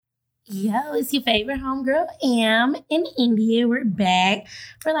Yo, it's your favorite homegirl, Am, in India. We're back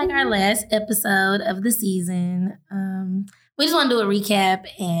for like our last episode of the season. We just want to do a recap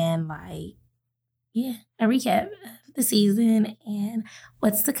and a recap of the season and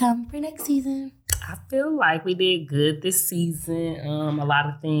what's to come for next season. I feel like we did good this season. A lot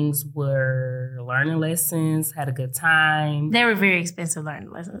of things were learning lessons, had a good time. They were very expensive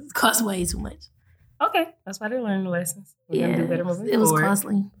learning lessons. It cost way too much. Okay, that's why they're learning lessons. We're gonna do better moving forward. It was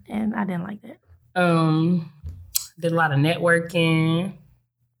costly, and I didn't like that. Did a lot of networking,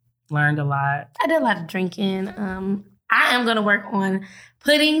 learned a lot. I did a lot of drinking. I am gonna work on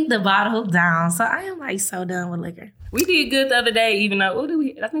putting the bottle down. So I am like so done with liquor. We did good the other day, even though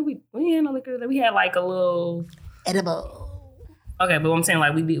I think we had no liquor. We had like a little edible. Okay, but what I'm saying,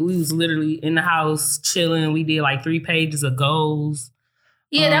 like we was literally in the house chilling. We did like 3 pages of goals.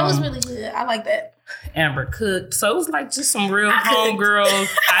 Yeah, that was really good. I like that. Amber cooked. So it was like just some real homegirls.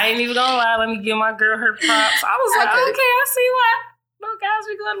 I ain't even gonna lie. Let me give my girl her props. I was like, okay, I see why. Little guys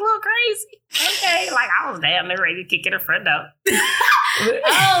be going a little crazy. Okay, like I was damn near ready to kick in the front door.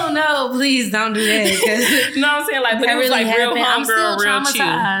 Oh no, please don't do that. You know what I'm saying? Like, but it was really like real homegirl, real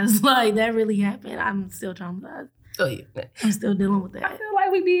chill. Like that really happened. I'm still traumatized. Oh yeah, I'm still dealing with that. I feel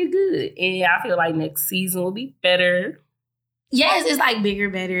like we did good, and I feel like next season will be better. Yes, it's like bigger,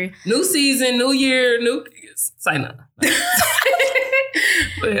 better. New season, new year, new. Say no.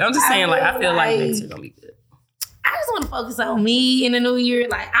 But I'm just saying, I feel like next year gonna be good. I just want to focus on me in the new year.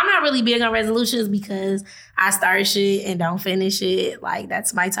 Like, I'm not really big on resolutions because I start shit and don't finish it. Like,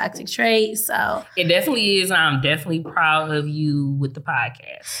 that's my toxic trait. So it definitely is. I'm definitely proud of you with the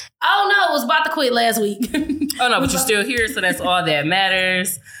podcast. Oh no, I was about to quit last week. Oh no, but you're still here, so that's all that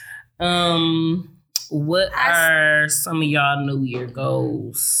matters. What are some of y'all New Year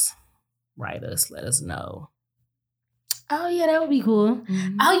goals? Write us, let us know. Oh, yeah, that would be cool.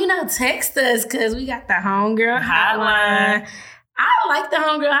 Mm-hmm. Oh, text us because we got the Homegirl Hotline. I like the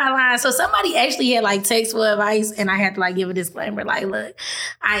Homegirl Hotline. So somebody actually had text for advice and I had to give a disclaimer look,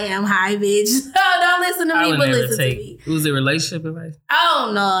 I am high, bitch. So don't listen to me, but listen to me. Was it relationship advice?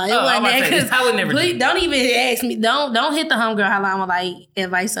 Oh, no. It wasn't that. I would never please, don't even ask me. Don't hit the Homegirl Hotline with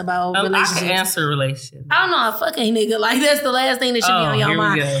advice about relationships. I can answer relationship. I don't know, a fucking nigga. That's the last thing that should be on your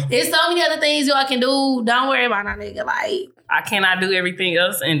mind. There's so many other things y'all can do. Don't worry about no nigga. I cannot do everything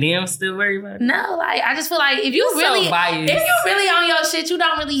else and then still worry about it. No, I just feel like if you really on your shit, you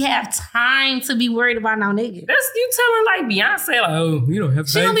don't really have time to be worried about no nigga. That's you telling Beyonce you don't have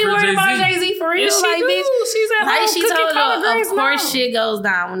time. She don't be worried about Jay-Z for real. Yes, bitch. She's at home she told her, of course now. Shit goes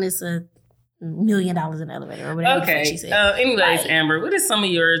down when it's $1 million in the elevator or whatever. Okay. She said. Anyways, Amber, what are some of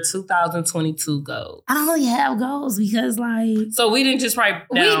your 2022 goals? I don't really have goals because So we didn't just write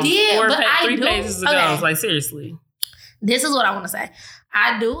down 3 pages of goals. Seriously. This is what I want to say.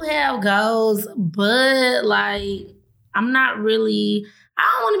 I do have goals, but I'm not really. I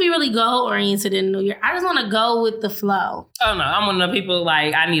don't want to be really goal oriented in the new year. I just want to go with the flow. Oh no, I'm one of the people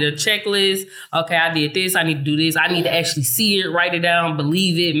I need a checklist. Okay, I did this. I need to do this. I need to actually see it, write it down,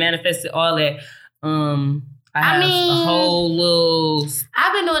 believe it, manifest it, all that. I have a whole little.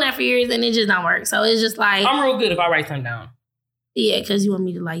 I've been doing that for years and it just don't work. So it's just I'm real good if I write something down. Yeah, because you want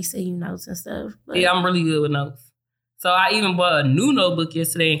me to send you notes and stuff. But. Yeah, I'm really good with notes. So I even bought a new notebook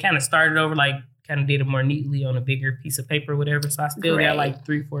yesterday and kind of started over, kind of did it more neatly on a bigger piece of paper or whatever. So I still got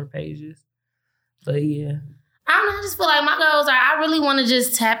 3-4 pages. But yeah. I don't know. I just feel like my goals are, I really want to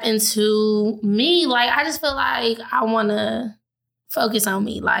just tap into me. I just feel like I want to focus on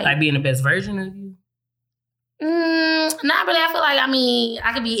me. Being the best version of you? Not really. I feel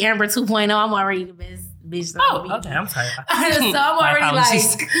I could be Amber 2.0. I'm already the best. Bitch, okay, I'm sorry. So I'm already I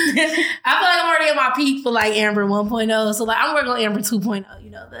feel like I'm already at my peak for Amber 1.0. So I'm working on Amber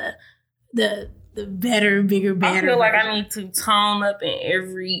 2.0. The better, bigger, better. I feel like I need to tone up in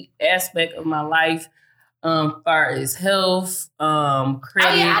every aspect of my life, far as health, credit.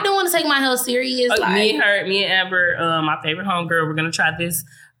 Oh yeah, I do want to take my health serious. Me and Amber, my favorite homegirl, we're gonna try this.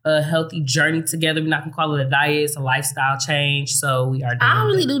 A healthy journey together. We're not gonna call it a diet. It's a lifestyle change. So we are doing I don't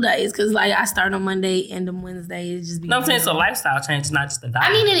really do diets because I start on Monday, end on Wednesday. It's just I'm saying it's a lifestyle change, it's not just a diet.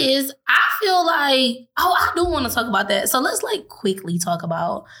 I mean, it is. I feel I do want to talk about that. So let's quickly talk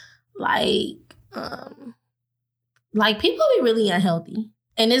about people be really unhealthy.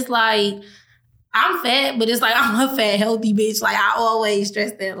 And it's I'm fat, but it's I'm a fat, healthy bitch. I always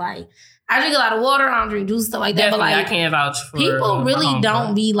stress that I drink a lot of water. I don't drink juice, stuff like that. Definitely, but I can't vouch for people really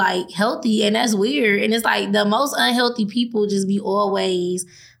don't be healthy, and that's weird. And it's the most unhealthy people just be always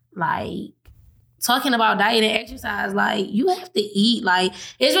talking about diet and exercise, like, you have to eat. Like,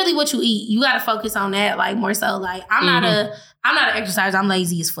 it's really what you eat. You got to focus on that, like, more so. Like, I'm not an exerciser. I'm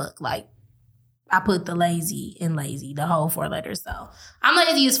lazy as fuck. Like, I put the lazy in lazy, the whole 4 letters. So I'm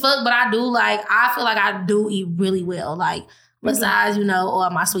lazy as fuck, but I feel like I do eat really well. Like, besides, all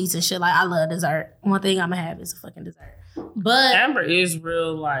my sweets and shit, like, I love dessert. One thing I'm going to have is a fucking dessert. But Amber is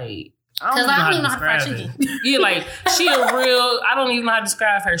real, like, because I don't even know how to fry chicken. Yeah, like, she a real, I don't even know how to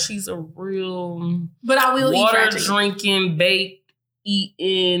describe her. She's a real but I will eat fried chicken. drinking, baked,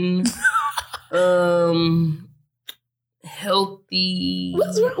 eating, healthy,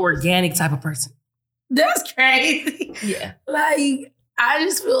 organic type of person. That's crazy. Yeah. Like, I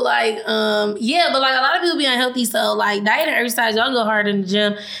just feel like, but like, a lot of people be unhealthy, so, like, diet and exercise, y'all go hard in the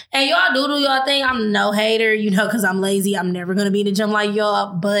gym, and y'all do y'all thing. I'm no hater, because I'm lazy. I'm never gonna be in the gym like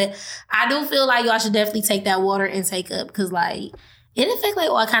y'all, but I do feel like y'all should definitely take that water intake up, because, like, it affects, like,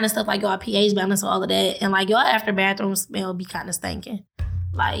 all kind of stuff, like, y'all pH balance, all of that, and, like, y'all after bathroom smell be kind of stinking.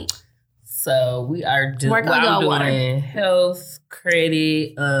 Like, so we are doing health,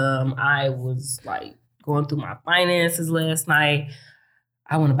 credit. I was, like, going through my finances last night.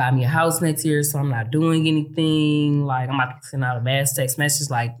 I want to buy me a house next year, so I'm not doing anything. Like, I'm about to send out a mass text message.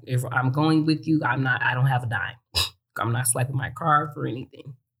 Like, if I'm going with you, I don't have a dime. I'm not swiping my card for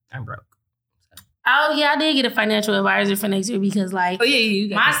anything. I'm broke. Oh, yeah, I did get a financial advisor for next year because, like,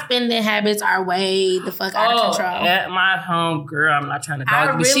 my spending habits are way the fuck out of control. At my home, girl, I'm not trying to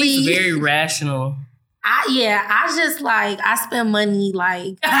dog, but she's very rational. I spend money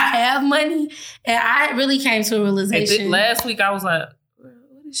like I have money, and I really came to a realization. Last week, I was like, what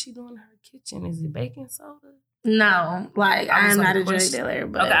is she doing in her kitchen? Is it baking soda? No, like, I'm not a drug dealer,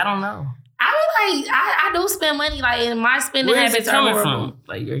 but okay, I don't know. I do spend money, like, and my spending habits are horrible.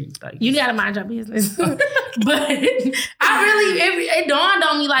 Like, you gotta mind your business. But it dawned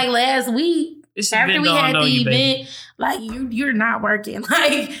on me, like, last week after we had the event, like, you're not working.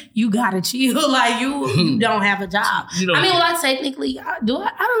 Like, you gotta chill. Like, you don't have a job. Technically, I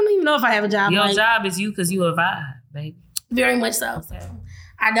don't even know if I have a job. Your job is you because you a vibe, baby. Very much so.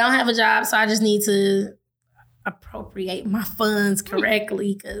 I don't have a job, so I just need to appropriate my funds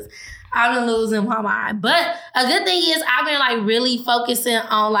correctly because I've been losing my mind. But a good thing is I've been, like, really focusing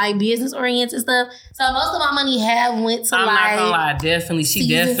on, like, business-oriented stuff. So most of my money went to, I'm not gonna lie, definitely. She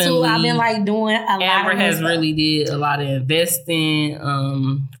definitely. I've been, like, doing a lot. Amber has really did a lot of investing,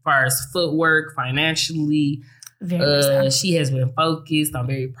 as far as footwork, financially. She has been focused. I'm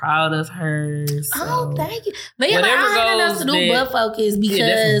very proud of her. So. Oh, thank you. But yeah, like, I had enough to do but focus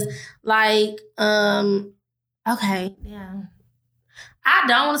because, okay, yeah. I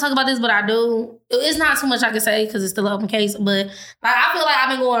don't want to talk about this, but I do. It's not too much I can say because it's still an open case. But, like, I feel like I've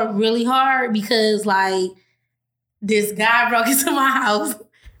been going really hard because, like, this guy broke into my house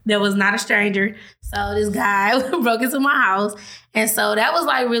that was not a stranger. So this guy broke into my house. And so that was,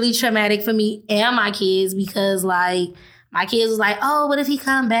 like, really traumatic for me and my kids because, like, my kids was like, oh, what if he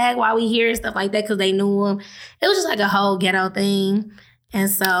come back while we here and stuff like that because they knew him. It was just, like, a whole ghetto thing. And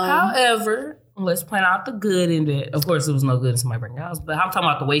so... However... Let's point out the good in it. Of course, it was no good in somebody bringing the house, but I'm talking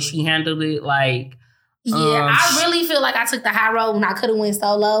about the way she handled it. Like, I really feel like I took the high road when I could have went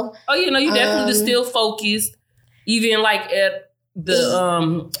solo. Oh, you definitely still focused. Even like at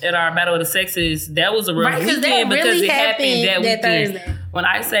the at our Battle of the Sexes, that was a real weekend because it happened that weekend. Thursday. When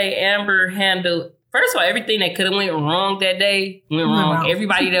I say Amber handled. First of all, everything that could have went wrong that day went wrong.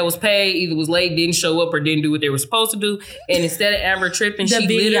 Everybody that was paid either was late, didn't show up, or didn't do what they were supposed to do. And instead of Amber tripping, she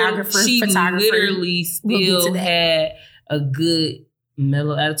literally still had a good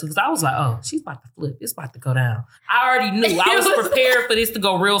mellow attitude. Because I was like, oh, she's about to flip. It's about to go down. I already knew. I was prepared for this to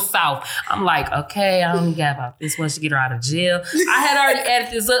go real south. I'm like, okay, I only got about this much to get her out of jail. I had already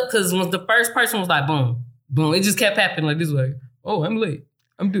added this up because when the first person was like, boom, boom, it just kept happening like this way. Oh, I'm late.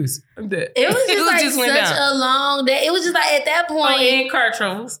 I'm this. I'm that. It was just such a long day. It was just like at that point. And car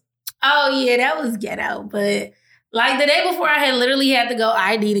troubles. Oh, yeah, that was ghetto. But like the day before, I had literally had to go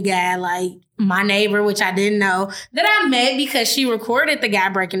ID the guy, like my neighbor, which I didn't know, that I met because she recorded the guy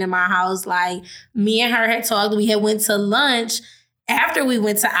breaking in my house. Like me and her had talked. We had went to lunch after we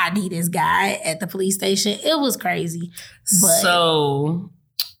went to ID this guy at the police station. It was crazy. But so...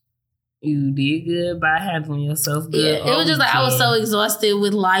 You did good by handling yourself good. Yeah, it was just like I was so exhausted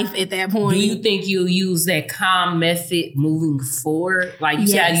with life at that point. Do you think you'll use that calm method moving forward? Like you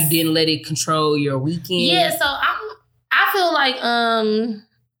said, you didn't let it control your weekend. Yeah, so I feel like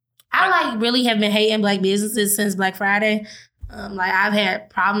I really have been hating Black businesses since Black Friday. Like I've had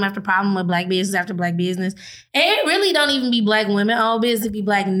problem after problem with Black business after Black business. And it really don't even be Black women-owned business, it be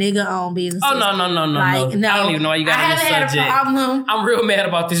Black nigga-owned businesses. Oh, no. Like, no. I don't even know why you got on this subject. Problem. I'm real mad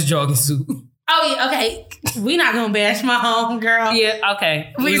about this jogging suit. Oh, yeah, okay. We're not going to bash my homegirl. Yeah,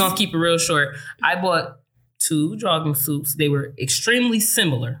 okay. We're going to keep it real short. I bought 2 jogging suits. They were extremely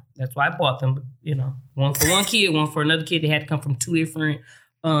similar. That's why I bought them. You know, one for one kid, one for another kid. They had to come from 2 different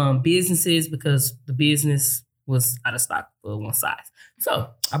businesses because the business was out of stock for one size. So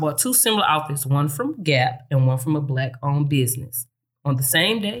I bought 2 similar outfits, one from Gap and one from a Black-owned business. On the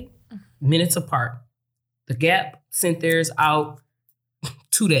same day, minutes apart. The Gap sent theirs out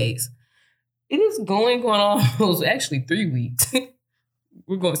 2 days. It is going on almost actually 3 weeks.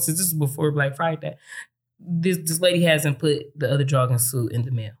 We're going, since this is before Black Friday. This lady hasn't put the other jogging suit in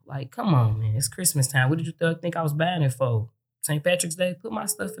the mail. Like, come on, man. It's Christmas time. What did you think I was buying it for? St. Patrick's Day? Put my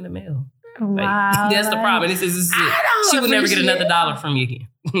stuff in the mail. Like, Wow. that's the problem. This is it. She would never get another $1 from you again.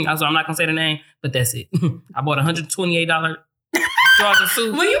 So I'm not going to say the name, but that's it. I bought a $128 jogging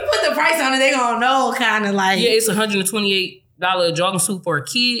suit. When you put the price on it, they going to know kind of like. Yeah, it's $128 jogging suit for a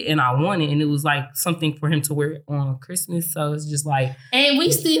kid, and I won it, and it was like something for him to wear on Christmas. So it's just like, and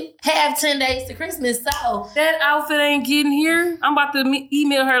we still have 10 days to Christmas, so that outfit ain't getting here. I'm about to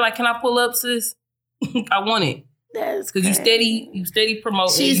email her like, can I pull up, sis? I want it. That's because you steady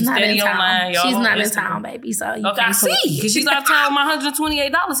promoting. She's you not steady in town. online. She's not Instagram. in town, baby. So you okay, I see. Because she's out of town with my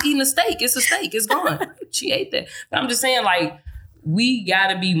 $128 eating a steak. It's a steak. It's gone. She ate that. But I'm just saying, like, we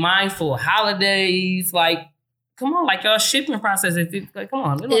gotta be mindful. Holidays, like, come on, like y'all shipping process. Like, come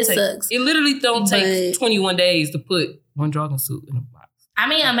on, it sucks. It literally don't take 21 days to put one jogging suit in a box. I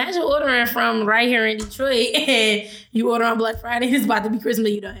mean, imagine ordering from right here in Detroit, and you order on Black Friday. It's about to be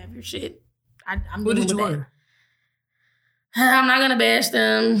Christmas. You don't have your shit. I'm what did you order? I'm not gonna bash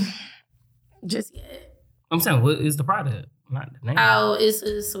them just yet. I'm saying, what is the product? Not the name. Oh, it's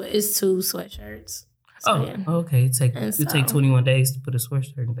 2 sweatshirts. So, yeah. Okay. It take 21 days to put a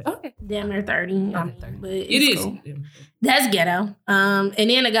sweatshirt in the bag. Okay. Damn near 30. Okay, 30. But it is. Cool. That's ghetto. And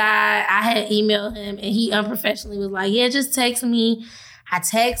then a guy, I had emailed him, and he unprofessionally was like, yeah, just text me. I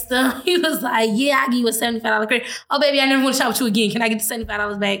text him. He was like, yeah, I'll give you a $75 credit. Oh, baby, I never want to shop with you again. Can I get the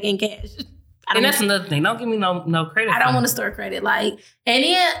 $75 back in cash? And that's another thing. Don't give me no credit. I don't want to store credit. Like, and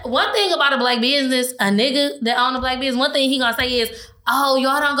then one thing about a Black business, a nigga that own a Black business, one thing he gonna say is, oh,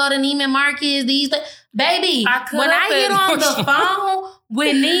 y'all don't go to Neiman Marcus, these things. Baby, when I get on the phone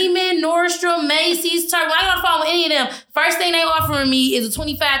with Neiman, Nordstrom, Macy's, Target, when I get on the phone with any of them, first thing they offering me is a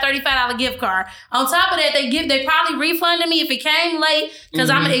 $25, $35 gift card. On top of that, they probably refunded me if it came late, because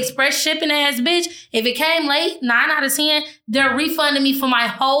I'm an express shipping ass bitch. If it came late, 9 out of 10, they're refunding me for my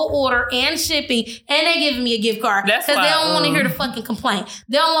whole order and shipping, and they giving me a gift card. Because they don't want to hear the fucking complaint.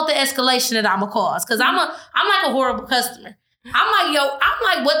 They don't want the escalation that I'm gonna cause. Because I'm like a horrible customer. I'm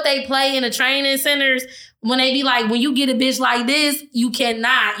like what they play in the training centers when they be like, when you get a bitch like this, you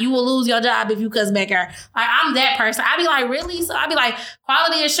will lose your job if you cuss back her. Like, I'm that person. I be like, really? So I be like,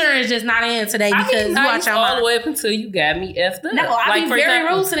 quality assurance just not in today because you watch your all the way up until you got me effed up. No, I be very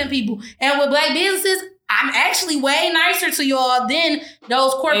rude to them people. And with Black businesses, I'm actually way nicer to y'all than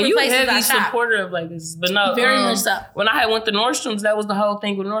those corporate places I shop. You supporter of Black businesses, but no, very much so. When I went to Nordstrom's, that was the whole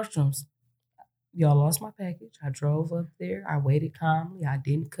thing with Nordstrom's. Y'all lost my package. I drove up there. I waited calmly. I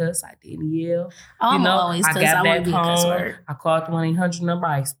didn't cuss. I didn't yell. I got back home. I called the 1-800 number.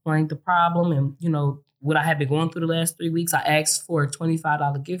 I explained the problem and, what I had been going through the last 3 weeks. I asked for a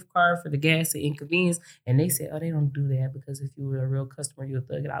 $25 gift card for the gas and inconvenience. And they said, oh, they don't do that because if you were a real customer, you'll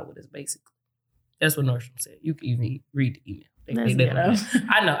thug it out with us, basically. That's what Nordstrom said. You can even read the email.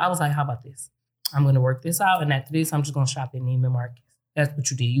 I know. I was like, how about this? I'm going to work this out. And after this, I'm just going to shop at Neiman Marcus. That's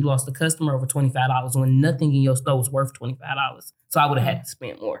what you did. You lost a customer over $25 when nothing in your store was worth $25. So I would have had to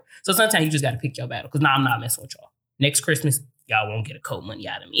spend more. So sometimes you just got to pick your battle. Because now I'm not messing with y'all. Next Christmas, y'all won't get a cold money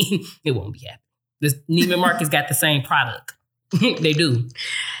out of me. It won't be happening. This Neiman Marcus got the same product. They do.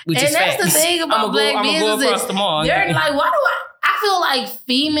 Which is that's the thing about Black businesses. I'm going to go across the mall. They're like, why do I feel like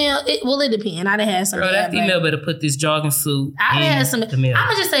female, it depends. I done had some. Girl, that female better put this jogging suit in the middle. I'm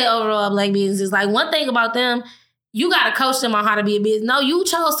going to just say overall Black businesses. Like, one thing about them, you got to coach them on how to be a business. No, you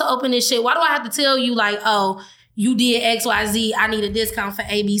chose to open this shit. Why do I have to tell you, like, oh, you did XYZ, I need a discount for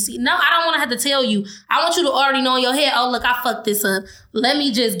ABC? No, I don't want to have to tell you. I want you to already know in your head, oh, look, I fucked this up. Let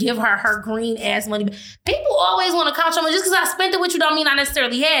me just give her green ass money. People always want to count on me. Just because I spent it with you don't mean I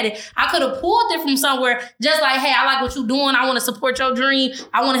necessarily had it. I could have pulled it from somewhere just like, hey, I like what you're doing. I want to support your dream.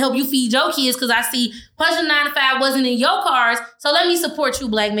 I want to help you feed your kids because I see punching 9 to 5 wasn't in your cards. So let me support you,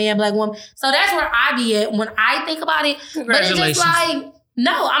 Black man, Black woman. So that's where I be at when I think about it. But it's just like,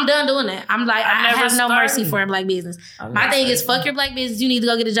 no, I'm done doing that. I'm like, I have no mercy for a Black business. My thing is, fuck your Black business. You need to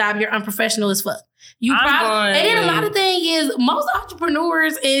go get a job. You're unprofessional as fuck. And then a lot of thing is, most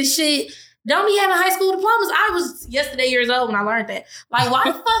entrepreneurs and shit, don't be having high school diplomas. I was yesterday years old when I learned that. Like, why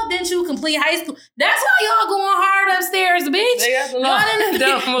the fuck didn't you complete high school? That's why y'all going hard upstairs, bitch. Y'all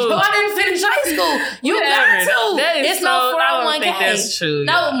didn't finish high school. You got to. It's no 401k. I don't think that's true.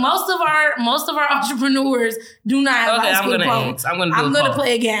 No, most of our entrepreneurs do not have high school diplomas. I'm gonna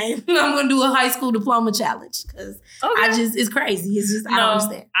play a game. I'm gonna do a high school diploma challenge because it's crazy. It's just I don't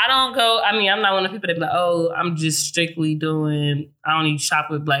understand. I don't go. I mean, I'm not one of the people that be like, oh, I'm just strictly doing. I don't even shop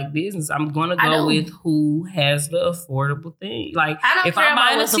with black business. I'm gonna go with who has the affordable thing. Like, if I'm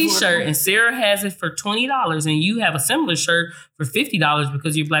buying a t-shirt and Sarah has it for $20 and you have a similar shirt for $50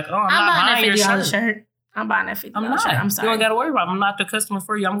 because you're like, oh, I'm not buying your shirt. I'm buying that $50 I'm not. shirt. I'm sorry. You don't got to worry about it. I'm not the customer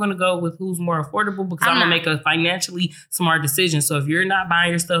for you. I'm going to go with who's more affordable because I'm going to make a financially smart decision. So if you're not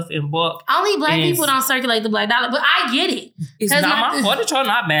buying your stuff in bulk. Only black people don't circulate the black dollar, but I get it. It's not my fault that y'all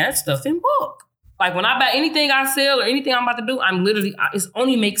not buying stuff in bulk. Like when I buy anything I sell or anything I'm about to do, I'm literally, it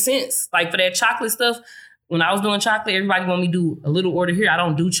only makes sense. Like for that chocolate stuff, when I was doing chocolate, everybody want me to do a little order here. I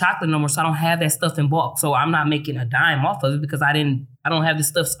don't do chocolate no more, so I don't have that stuff in bulk. So I'm not making a dime off of it because I don't have this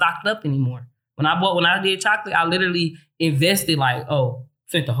stuff stocked up anymore. When I did chocolate, I literally invested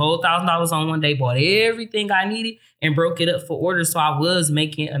spent the whole $1,000 on one day, bought everything I needed and broke it up for orders. So I was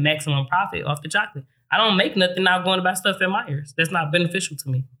making a maximum profit off the chocolate. I don't make nothing now going to buy stuff in Myers. That's not beneficial to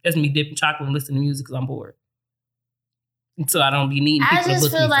me. That's me dipping chocolate and listening to music because I'm bored. So I don't be needing people to book me. I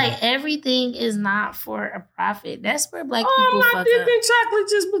just feel like everything is not for a profit. That's where black people fuck up. I'm not dipping up. chocolate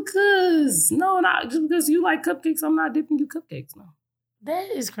just because. No, not just because you like cupcakes. I'm not dipping you cupcakes, no.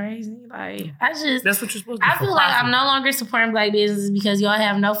 That is crazy. Like, that's what you're supposed to do. I feel like I'm no longer supporting black businesses because y'all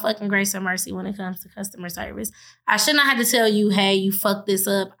have no fucking grace or mercy when it comes to customer service. I should not have to tell you, hey, you fucked this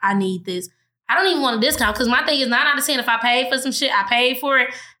up. I need this. I don't even want a discount because my thing is 9 out of 10. If I paid for some shit, I paid for it.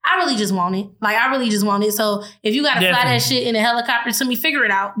 I really just want it. Like, I really just want it. So if you got to fly that shit in a helicopter to me, figure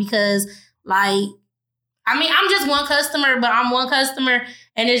it out because, like, I mean, I'm just one customer, but I'm one customer.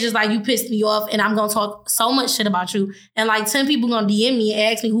 And it's just like, you pissed me off and I'm going to talk so much shit about you. And like 10 people going to DM me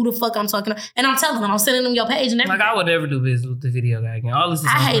and ask me who the fuck I'm talking to. And I'm telling them, I'm sending them your page and everything. Like, I would never do business with the video guy again. All this is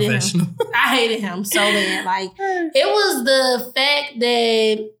unprofessional. I hated him so bad. Like, it was the fact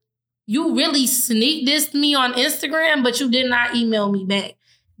that you really sneak dissed me on Instagram, but you did not email me back.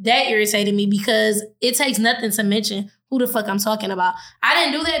 That irritated me because it takes nothing to mention who the fuck I'm talking about. I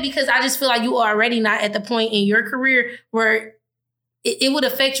didn't do that because I just feel like you are already not at the point in your career where it would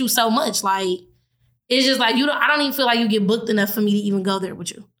affect you so much. Like, it's just like, I don't even feel like you get booked enough for me to even go there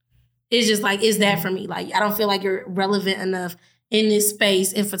with you. It's just like, it's that for me. Like, I don't feel like you're relevant enough in this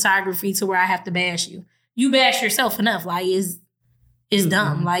space in photography to where I have to bash you. You bash yourself enough. Like, it's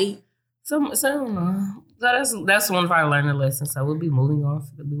dumb. Like, so that's one of our learning lessons. So we'll be moving on.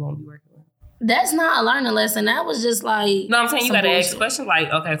 We won't be working with. That's not a learning lesson. That was just like, no, I'm saying you got to ask questions like,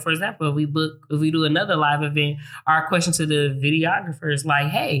 okay, for example, if we do another live event, our question to the videographer is like,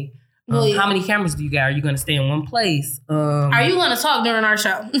 hey, how many cameras do you got? Are you going to stay in one place? Are you going to talk during our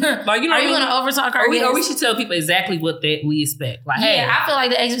show? Like, are you going to overtalk our guests? Or we should tell people exactly what we expect. Like, hey, I feel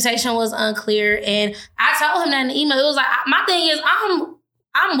like the expectation was unclear, and I told him that in the email. It was like, my thing is,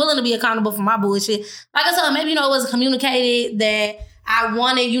 I'm willing to be accountable for my bullshit. Like I told him, maybe it wasn't communicated that I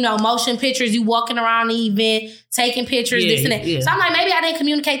wanted, motion pictures, you walking around the event, taking pictures, this and that. Yeah. So I'm like, maybe I didn't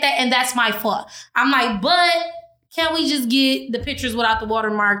communicate that, and that's my fault. I'm like, but can we just get the pictures without the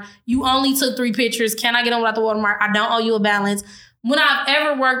watermark? You only took 3 pictures. Can I get them without the watermark? I don't owe you a balance. When I've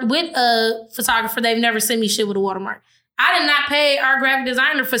ever worked with a photographer, they've never sent me shit with a watermark. I did not pay our graphic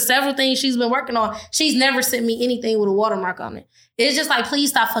designer for several things she's been working on. She's never sent me anything with a watermark on it. It's just like,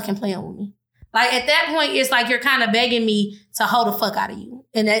 please stop fucking playing with me. Like, at that point, it's like you're kind of begging me to hold the fuck out of you.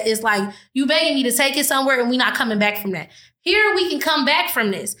 And it's like, you begging me to take it somewhere and we not coming back from that. Here, we can come back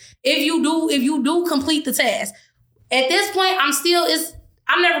from this. If you do complete the task. At this point,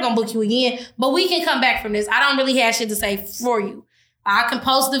 I'm never going to book you again, but we can come back from this. I don't really have shit to say for you. I can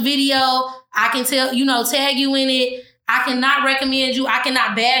post the video. I can tag you in it. I cannot recommend you. I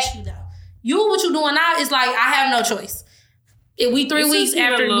cannot bash you, though. What you doing now is like, I have no choice. If we 3 weeks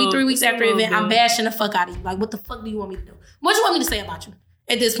after event, I'm bashing the fuck out of you. Like, what the fuck do you want me to do? What do you want me to say about you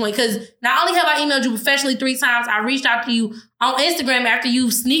at this point? Because not only have I emailed you professionally 3 times, I reached out to you on Instagram after you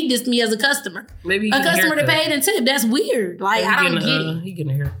sneak dissed me as a customer. Maybe a customer that paid and tip. That's weird. Like, I don't get it. He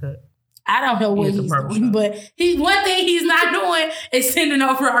getting a haircut. I don't know what he's doing, but one thing he's not doing is sending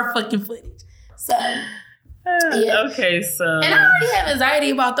over our fucking footage. So. Yeah. Okay, so. And I already have anxiety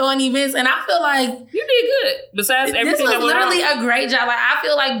about throwing events, and I feel like you did good. Besides everything, this was literally a great job. Like, I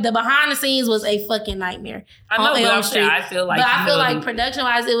feel like the behind the scenes was a fucking nightmare. I know, I feel like, production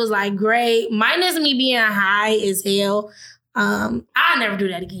wise, it was like great. Minus me being high as hell. I'll never do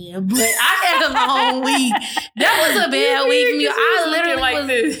that again. But I had a long week. That was a bad week for me.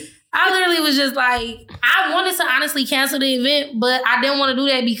 I literally was just like, I wanted to honestly cancel the event, but I didn't want to do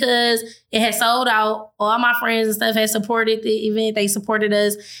that because it had sold out. All my friends and stuff had supported the event. They supported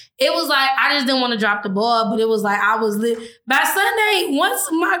us. It was like, I just didn't want to drop the ball, but it was like, I was lit. By Sunday, once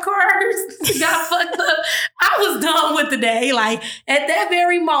my car got fucked up, I was done with the day. Like, at that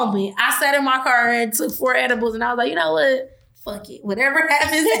very moment, I sat in my car and took 4 edibles, and I was like, you know what? Fuck it. Whatever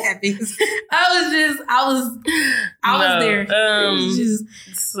happens, happens. I was there. It was just,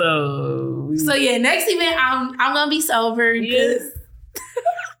 so yeah, next event, I'm gonna be sober. Yes.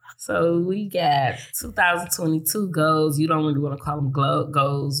 So we got 2022 goals. You don't really want to call them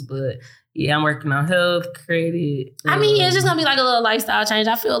goals, but yeah, I'm working on health, credit. I mean, it's just gonna be like a little lifestyle change.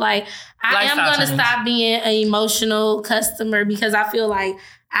 I feel like I am gonna stop being an emotional customer because I feel like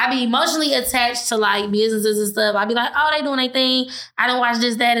I be emotionally attached to like businesses and stuff. I be like, oh, they doing their thing. I don't watch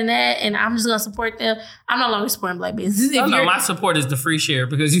this, that, and that, and I'm just gonna support them. I'm no longer supporting Black businesses. No, my support is the free share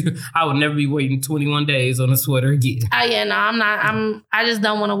because I would never be waiting 21 days on a sweater again. Oh yeah, no, I'm not. I just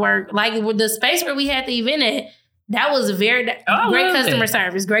don't want to work. Like with the space where we had the event at, that was great customer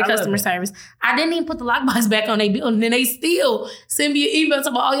service. Great customer service. I didn't even put the lockbox back on their building, and they still send me an email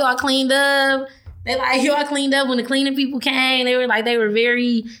talking about, oh, y'all cleaned up. They like, y'all cleaned up when the cleaning people came. They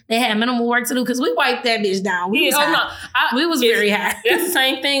had minimal work to do because we wiped that bitch down. We was very high. It's the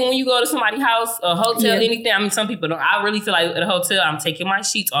same thing when you go to somebody's house, a hotel, anything. I mean, some people don't. I really feel like at a hotel, I'm taking my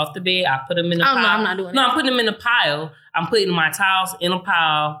sheets off the bed. I put them in a pile. No, I'm not doing that. No, I'm putting them in a pile. I'm putting my towels in a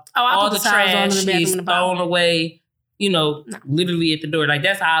pile. All the trash is thrown away. Literally at the door. Like,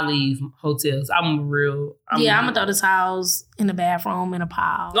 that's how I leave hotels. I'm going to throw the towels in the bathroom in a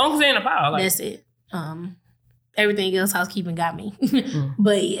pile. As long as they're in a pile. That's it. Everything else housekeeping got me.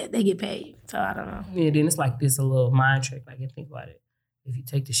 But yeah, they get paid. So I don't know. Yeah, then it's like this a little mind trick. Like, think about it. If you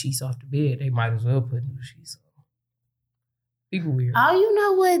take the sheets off the bed, they might as well put new sheets on. People weird. Oh, you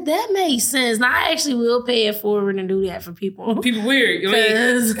know what? That makes sense. Now, I actually will pay it forward and do that for people. People weird. I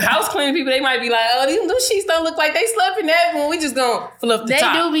mean, house cleaning people, they might be like, oh, these sheets don't look like they slept in that one. We just gonna fluff the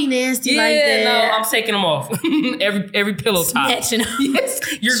top. They do be nasty like that. No, I'm taking them off. every pillow top. Snatching them. Yes.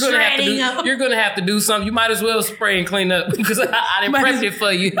 You're gonna have to do something. You might as well spray and clean up because I didn't prep it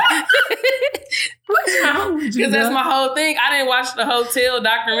for you. What's wrong with you? Because that's my whole thing. I didn't watch the hotel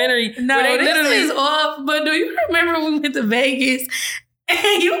documentary. No, where they this is off. But do you remember when we went to Vegas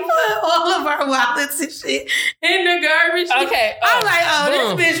and you put all of our wallets and shit in the garbage? Okay. I'm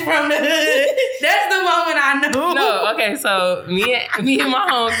like, this bitch from the hood. That's the moment I knew. No, okay. So me and my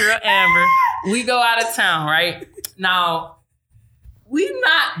homegirl Amber, we go out of town, right? Now, we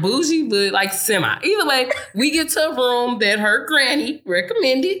not bougie, but like semi. Either way, we get to a room that her granny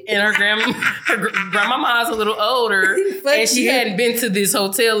recommended, and her grandmama's a little older, and she hadn't been to this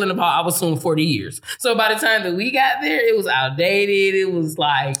hotel in about, I was assuming, 40 years. So by the time that we got there, it was outdated. It was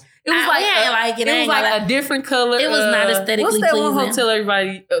like a different color. It was not aesthetically pleasing. What's that one hotel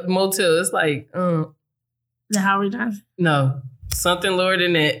everybody motel? It's like the Howard Johnson. No, something lower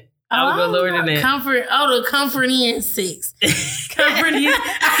than that. I would go lower than that. The Comfort Inn 6. Comfort Inn.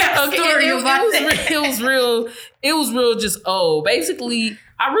 I got a story about that. It was real just old. Basically,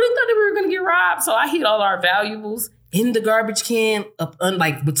 I really thought that we were going to get robbed. So I hid all our valuables in the garbage can,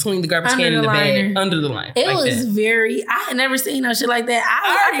 between the garbage can and the bag, under the line. It was I had never seen no shit like that.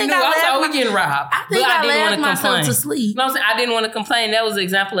 I already knew. I was like, we getting robbed. I think I laughed myself to sleep. No, I'm saying I didn't want to complain. That was an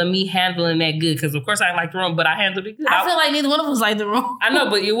example of me handling that good. Because, of course, I didn't like the room, but I handled it good. I feel like neither one of us liked the room. I know,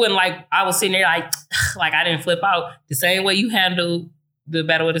 but it wasn't like I was sitting there like I didn't flip out the same way you handled the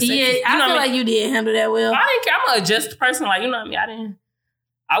Battle of the Sexes. Yeah, I feel like you did handle that well. I didn't care. I'm an adjusted person. Like, you know what I mean?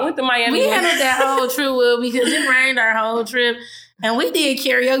 I went to Miami. We handled that whole trip well because it rained our whole trip. And we did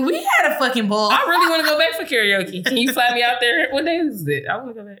karaoke. We had a fucking ball. I really want to go back for karaoke. Can you fly me out there? What day is it? I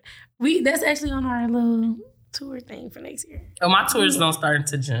want to go back. That's actually on our little tour thing for next year. Oh, my tours don't start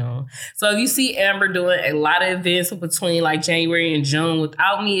until June. So if you see Amber doing a lot of events between like January and June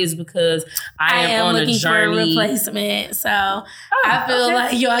without me, is because I am on a journey. For a replacement. So I feel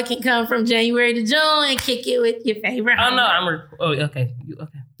like y'all can come from January to June and kick it with your favorite. Oh no, okay.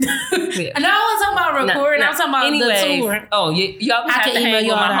 Yeah. No, I wasn't talking about recording. I'm talking about the tour. Oh, y'all have to hang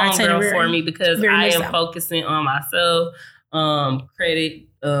with my homegirl for me because I am focusing on myself, credit,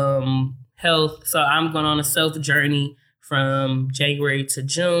 health. So I'm going on a self journey from January to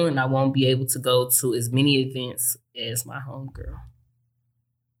June, and I won't be able to go to as many events as my homegirl.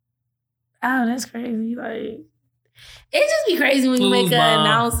 Oh, that's crazy! Like, it just be crazy when you make an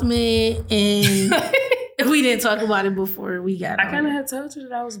announcement and We didn't talk about it before we got I kind of had told you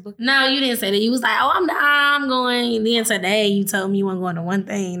that I was booking. No, you didn't say that. You was like, oh, I'm going. And then today you told me you weren't going to one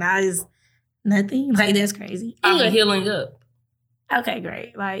thing. Now it's nothing. Like, that's crazy. Anyway. I'm healing up. Okay,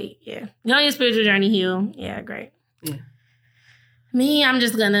 great. Like, yeah. Go on your spiritual journey, heal. Yeah, great. Yeah. Me, I'm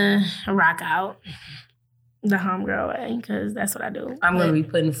just going to rock out the homegirl way because that's what I do. I'm going to be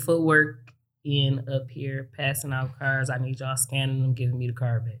putting footwork in up here, passing out cards. I need y'all scanning them, giving me the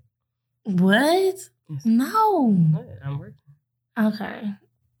card back. What? Yes. No. I'm working. Okay.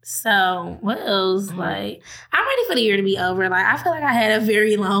 So what else? Like, I'm ready for the year to be over. Like, I feel like I had a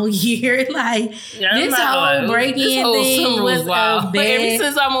very long year. Like, this whole break-in thing was wild. Ever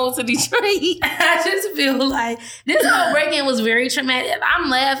since I moved to Detroit, I just feel like this whole break-in was very traumatic.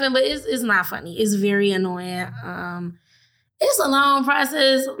 I'm laughing, but it's not funny. It's very annoying. It's a long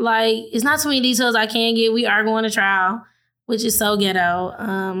process. Like, it's not too many details I can get. We are going to trial, which is so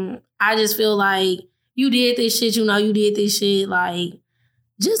ghetto. I just feel like you did this shit. You know you did this shit. Like,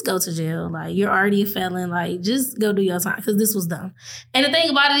 just go to jail. Like, you're already a felon. Like, just go do your time because this was dumb. And the thing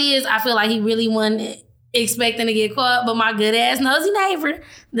about it is, I feel like he really wasn't expecting to get caught, but my good-ass nosy neighbor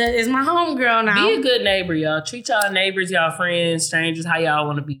that is my homegirl now. Be a good neighbor, y'all. Treat y'all neighbors, y'all friends, strangers, how y'all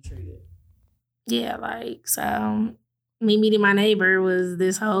want to be treated. Yeah, like, so me meeting my neighbor was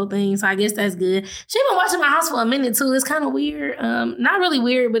this whole thing. So I guess that's good. She been watching my house for a minute, too. It's kind of weird. Not really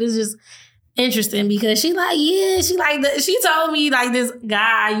weird, but it's just interesting because she told me like this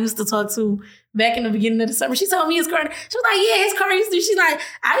guy I used to talk to back in the beginning of the summer. She told me his car. She was like, yeah, his car used to. She's like,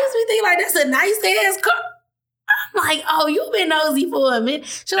 I used to be thinking like that's a nice ass car. I'm like, oh, you've been nosy for a minute.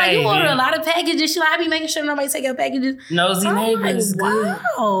 She's like, you order a lot of packages. She's like, I be making sure nobody take your packages. Nosy neighbors. Like,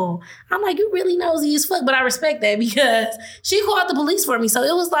 wow. I'm like, you really nosy as fuck. But I respect that because she called the police for me. So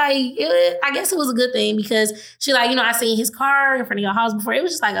it was like, I guess it was a good thing because she like, I seen his car in front of your house before. It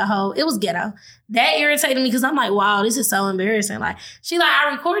was just like it was ghetto. That irritated me because I'm like, wow, this is so embarrassing. Like, she like,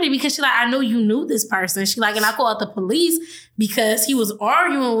 I recorded because she like, I know you knew this person. She like, and I called the police because he was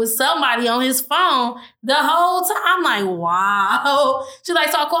arguing with somebody on his phone the whole time. I'm like, wow. She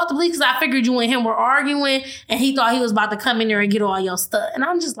like, so I called the police because I figured you and him were arguing and he thought he was about to come in there and get all your stuff. And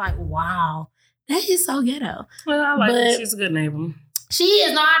I'm just like, wow, that is so ghetto. Well, I like her. She's a good neighbor. She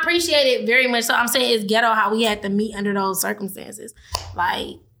is. No, I appreciate it very much. So I'm saying it's ghetto how we had to meet under those circumstances.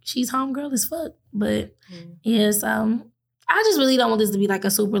 Like, she's homegirl as fuck. But yes, I just really don't want this to be like a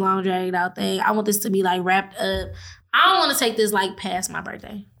super long dragged out thing. I want this to be like wrapped up. I don't want to take this like past my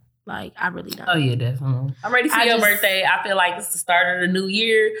birthday. Like, I really don't. Oh yeah, definitely. I'm ready for your birthday. I feel like it's the start of the new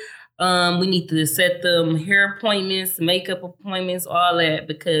year. We need to set them hair appointments, makeup appointments, all that,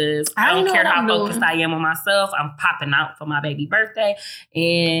 because I don't care how focused I am on myself. I'm popping out for my baby birthday.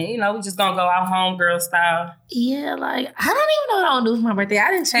 And, we just gonna go out homegirl style. Yeah, like, I don't even know what I want to do for my birthday.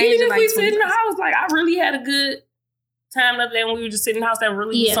 I didn't change it. Even if we sit in the house, like, I really had a good time up there when we were just sitting in the house. That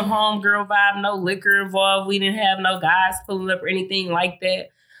really was some homegirl vibe, no liquor involved. We didn't have no guys pulling up or anything like that.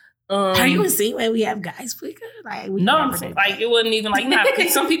 Are you seeing when we have guys flicker? Like, no, I'm saying, like, it wasn't even like that.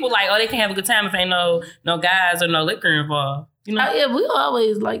 Some people like, they can have a good time if ain't no guys or no liquor involved. Oh, yeah, we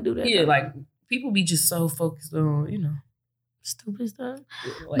always like do that. Yeah, like people be just so focused on, stupid stuff.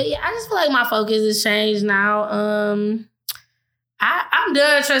 Like, but yeah, I just feel like my focus has changed now. I'm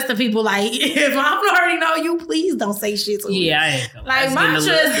done trusting people. Like, if I don't already know you, please don't say shit to me. Yeah, I ain't. Like, my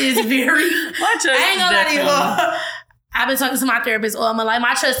trust is very. My trust I ain't gonna lie to you. I've been talking to my therapist all my life.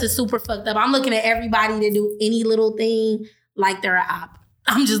 My trust is super fucked up. I'm looking at everybody to do any little thing like they're an op.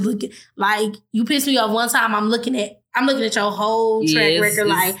 I'm just looking like you pissed me off one time. I'm looking at your whole track record.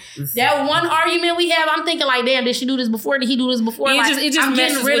 It's that one argument we have, I'm thinking like, damn, did she do this before? Did he do this before? Yeah, it just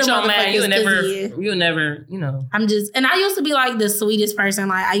messes with your mind. You'll never. And I used to be like the sweetest person.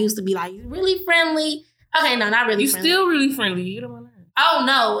 Like, I used to be like really friendly. Okay, no, not really. You still really friendly. You don't want to. Oh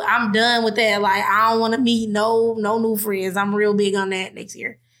no, I'm done with that. Like, I don't want to meet no new friends. I'm real big on that next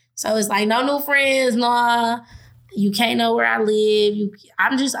year. So it's like no new friends, no. You can't know where I live.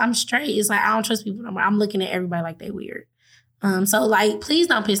 I'm straight. It's like I don't trust people no more. I'm looking at everybody like they weird. So like, please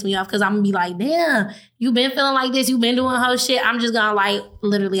don't piss me off because I'm gonna be like, damn, you been feeling like this. You been doing whole shit. I'm just gonna like,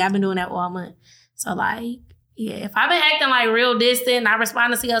 literally, I've been doing that all month. So like, yeah, if I've been acting like real distant, not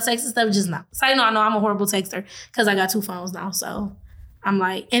responding to your texts and stuff, just no. So I know I'm a horrible texter because I got 2 phones now. So I'm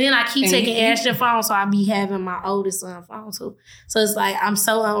like, and then I keep taking Ashton's phone, so I be having my oldest son phone too. So it's like I'm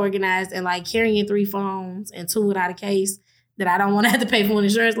so unorganized and like carrying 3 phones and 2 without a case that I don't want to have to pay for an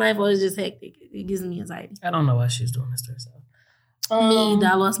insurance line for. It's just hectic. It gives me anxiety. I don't know why she's doing this to herself.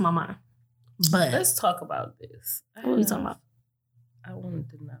 I lost my mind. But let's talk about this. What are we talking about? I wanted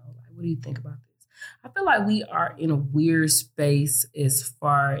to know, like, what do you think about this? I feel like we are in a weird space as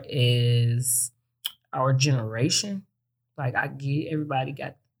far as our generation, like I get everybody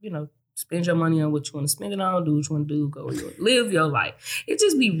got, spend your money on what you want to spend it on, do what you want to do, go where you want to live your life. It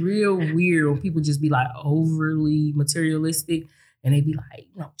just be real weird when people just be like overly materialistic and they be like,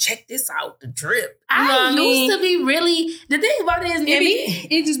 check this out, the drip. I used to be really, the thing about it is,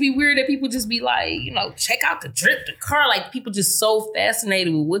 it just be weird that people just be like, check out the drip, the car. Like people just so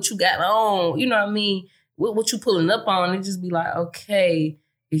fascinated with what you got on, you know what I mean? What you pulling up on. It just be like, okay,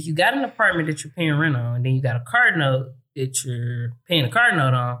 if you got an apartment that you're paying rent on, and then you got a car note that you're paying a car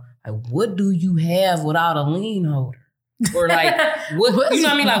note on, like, what do you have without a lien holder? Or like, what you know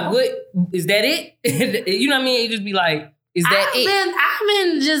what I mean? Like, what, is that it? You know what I mean? It just be like, is that it?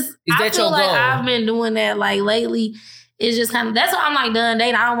 I feel like I've been doing that like lately. It's just kind of, that's why I'm like done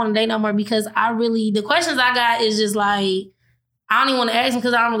dating. I don't want to date no more because the questions I got is just like, I don't even want to ask them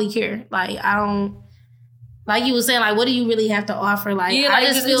because I don't really care. Like, I don't, like you were saying, like, what do you really have to offer? Like, yeah, I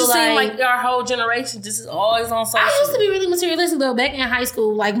just feel like our whole generation just is always on social. I used to be really materialistic though back in high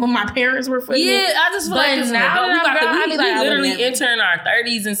school, like when my parents were for me. Yeah, I just feel like it's now we literally enter in our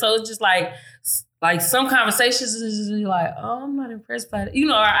 30s, and so it's just like some conversations is just be like, oh, I'm not impressed by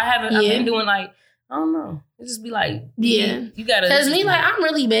it. I've been doing like, I don't know. It just be like, you gotta. Because me, like, I'm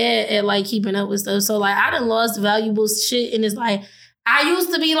really bad at like keeping up with stuff. So like, I done lost valuable shit, and it's like, I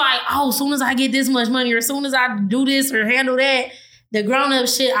used to be like, oh, as soon as I get this much money, or as soon as I do this or handle that, the grown up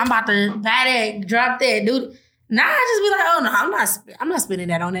shit, I'm about to buy that, drop that, do. Now I just be like, oh no, I'm not spending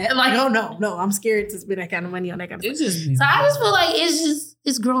that on that. Like, oh no, I'm scared to spend that kind of money on that kind of stuff. So I just feel like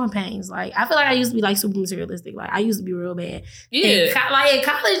it's growing pains. Like, I feel like I used to be like super materialistic. Like, I used to be real bad. Yeah. In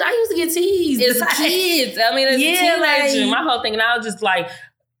college, I used to get teased. As kids. I mean, as a teenager, my whole thing, and I was just like,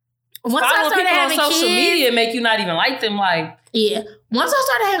 once I started people having on social kids, media make you not even like them. Like, yeah. Once I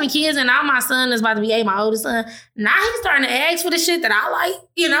started having kids, and now my son is about to be 8, my oldest son, now he's starting to ask for the shit that I like.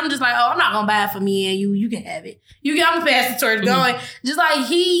 I'm just like, oh, I'm not going to buy it for me and you. You can have it. I'm going to pass the torch going. Just like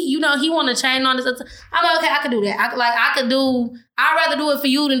he want to chain on this. I'm like, okay, I can do that. I'd rather do it for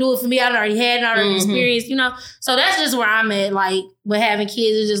you than do it for me. I already had it, I already experienced, So that's just where I'm at. Like, with having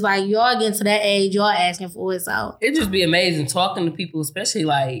kids, it's just like, y'all getting to that age, y'all asking for it. So it'd just be amazing talking to people, especially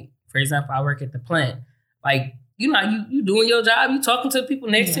like, for example, I work at the plant. Like, you doing your job, you talking to the people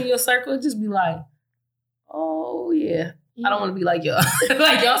next to your circle, it just be like, oh yeah. I don't want to be like y'all.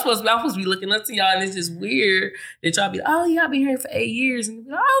 Like I'm supposed to be looking up to y'all, and it's just weird that y'all be like, oh yeah, I've been here for 8 years, and be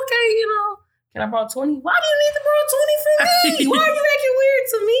like, oh, okay, can I borrow 20? Why do you need to borrow 20 from me? Why are you acting weird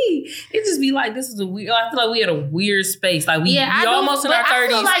to me? It just be like, this is a weird. I feel like we had a weird space. Like we almost in our 30s.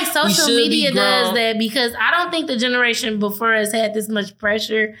 I feel like social media does that because I don't think the generation before us had this much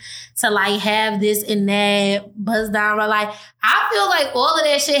pressure to like have this and that buzz down. Like I feel like all of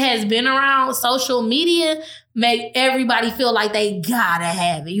that shit has been around. Social media make everybody feel like they gotta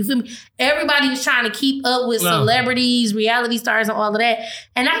have it. You feel me? Everybody was trying to keep up with celebrities, reality stars, and all of that.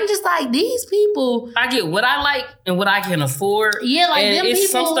 And I'm just like, these people. I get what I like and what I can afford. Yeah, like and them people.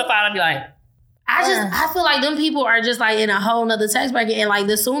 Some stuff I'd be like. I feel like them people are just like in a whole nother tax bracket. And like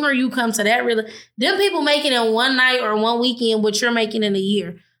the sooner you come to that, really, them people making in one night or one weekend what you're making in a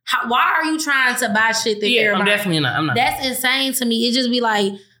year. Why are you trying to buy shit that you're I'm definitely not. I'm not. That's insane to me. It just be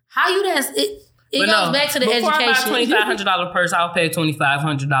like, how you It goes back to the education. Before I buy a $2,500 purse, I'll pay a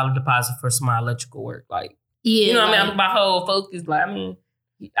 $2,500 deposit for some electrical work. Like, yeah, what I mean? My whole focus, like, I mean,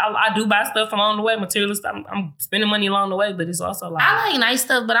 I do buy stuff along the way, materialist. I'm spending money along the way, but it's also like I like nice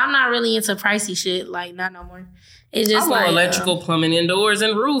stuff, but I'm not really into pricey shit. Like, not no more. It's just I want electrical, plumbing, indoors,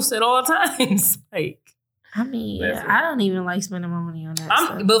 and roofs at all times. Like, I mean, I don't even like spending my money on that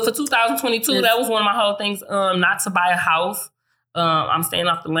stuff. But for 2022, that was one of my whole things. Not to buy a house. I'm staying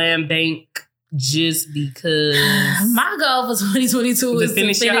off the land bank. Just because my goal for 2022 is to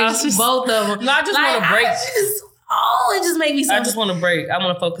finish both of them. No, I just want to break. It just made me so. I just want to break. I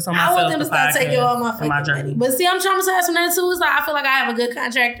want to focus on myself. I want them to start taking all my fucking money. But see, I'm traumatized from that too. It's like I feel like I have a good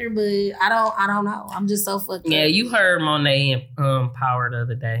contractor, but I don't know. I'm just so fucked up. Yeah, you heard Monet and Power the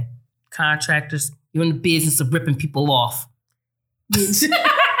other day. Contractors, you're in the business of ripping people off.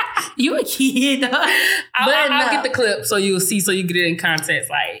 You a kid, dog. I'll get the clip so you'll see, so you get it in context.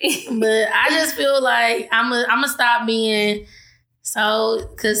 Like, but I just feel like I'm gonna stop being so,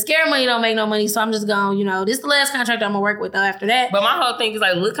 because scary money don't make no money. So I'm just going, this is the last contract I'm gonna work with though after that. But my whole thing is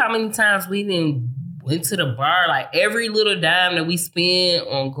like, look how many times we went to the bar. Like every little dime that we spend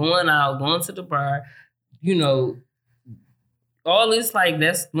on going to the bar, all this like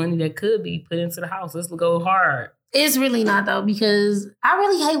that's money that could be put into the house. Let's go hard. It's really not though, because I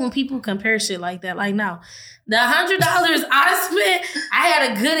really hate when people compare shit like that. Like, no. The $100 I spent, I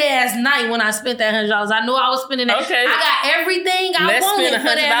had a good ass night when I spent that $100. I knew I was spending that. Okay. I got everything I wanted for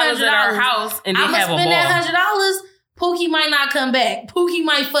that $100 at our house and then have a ball. I'm gonna spend that $100. Pookie might not come back. Pookie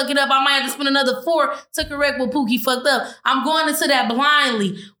might fuck it up. I might have to spend another $4 to correct what Pookie fucked up. I'm going into that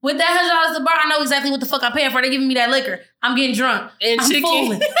blindly. With that $100 at the bar, I know exactly what the fuck I'm paying for. They're giving me that liquor. I'm getting drunk. And I'm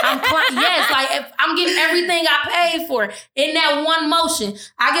fooling. Yes, like if I'm getting everything I paid for in that one motion.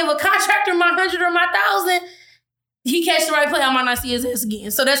 I give a contractor my 100 or my 1,000. He catch the right play, I might not see his ass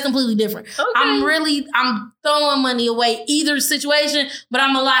again. So that's completely different. Okay. I'm throwing money away either situation, but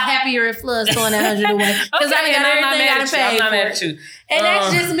I'm a lot happier at Floods throwing that 100 away. Because I got everything I done paid for. I'm not mad at you. And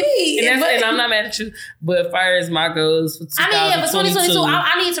that's just me. And I'm not mad at you. But as far as my goals for 2022.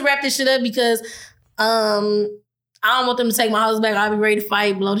 I need to wrap this shit up because I don't want them to take my house back. I'll be ready to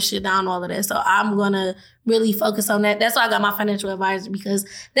fight, blow the shit down, all of that. So I'm going to really focus on that. That's why I got my financial advisor, because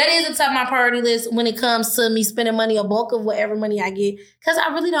that is the top of my priority list when it comes to me spending money, a bulk of whatever money I get. Because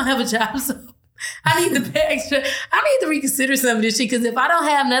I really don't have a job, so I need to pay extra. I need to reconsider some of this shit, because if I don't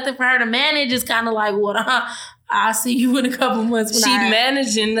have nothing for her to manage, it's kind of like, what, I'll see you in a couple months. She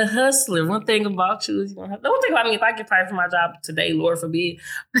managing the hustler. One thing about you is the one thing about me, if I get fired from my job today, Lord forbid,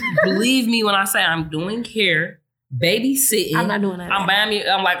 believe me when I say I'm doing care, babysitting. I'm not doing that. I'm buying me.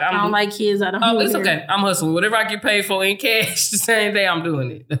 I don't like kids. I don't. Oh, it's okay. I'm hustling. Whatever I get paid for in cash, the same day I'm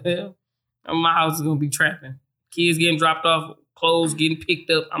doing it. My house is gonna be trapping. Kids getting dropped off, clothes getting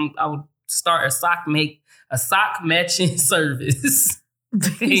picked up. I would start a sock matching service.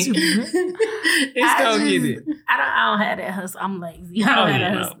 It's gonna get it. I don't have that hustle. I'm lazy. I don't have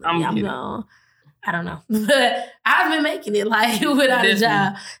that hustle. I don't know. But I've been making it like without a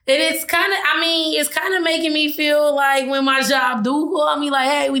job. And it's kind of making me feel like when my job do call me like,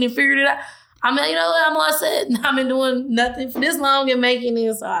 hey, we done figured it out. I mean, you know what? I'm all set. I've been doing nothing for this long and making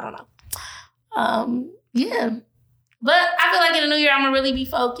it, so I don't know. Yeah. But I feel like in the new year, I'm going to really be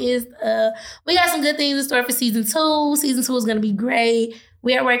focused. We got some good things in store for season 2. Season 2 is going to be great.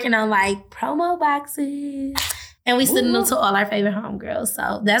 We are working on like promo boxes. And we sending them to all our favorite homegirls.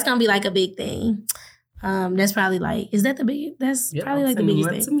 So that's going to be like a big thing. That's probably like, is that the big? That's probably like the biggest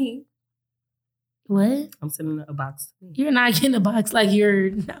thing. To me. What? I'm sending a box to me. You're not getting a box. Like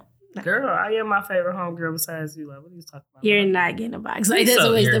no. Girl, I am my favorite homegirl besides you. Like, what are you talking about? You're not getting a box. Like, that's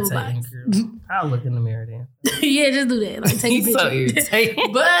a waste of a box. I'll look in the mirror then. Yeah, just do that. Like, take a picture. So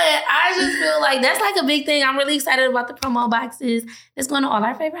irritating. But I just feel like that's like a big thing. I'm really excited about the promo boxes. It's going to all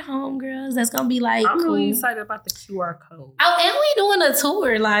our favorite homegirls. That's going to be like I'm cool. really excited about the QR code. Oh, and we doing a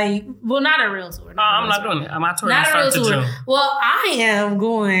tour. Like, well, not a real tour. I'm not doing it. My tour not a real tour. June. Well, I am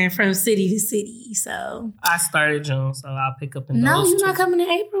going from city to city. So I started June, so I'll pick up in those. No, you're not coming in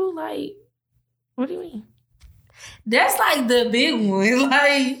April? Like, what do you mean? That's like the big one.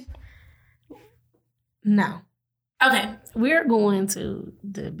 Like, no. Okay, we're going to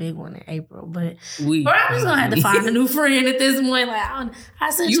the big one in April, but I'm just gonna have to find a new friend at this point. Like, I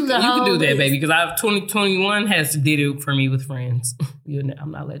sent you the whole You can do that, list. baby, because 2021 has did it for me with friends.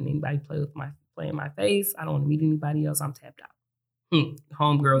 I'm not letting anybody play in my face. I don't want to meet anybody else. I'm tapped out.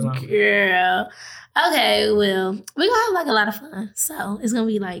 Homegirls on. Girl. Okay, well, we're gonna have like a lot of fun. So it's gonna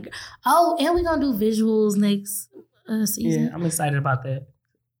be like, and we're gonna do visuals next season. Yeah, I'm excited about that.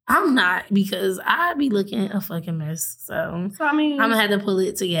 I'm not, because I'd be looking a fucking mess. So I mean, I'm gonna have to pull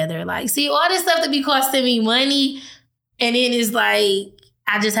it together. Like, see, all this stuff that be costing me money, and then it's like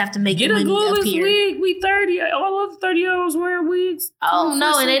I just have to make get the money a glueless appear. wig. We 30. All of the 30-year-olds wearing wigs. Oh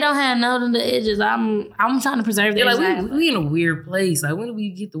no, and they don't have none of the edges. I'm trying to preserve their like we in a weird place. Like, when do we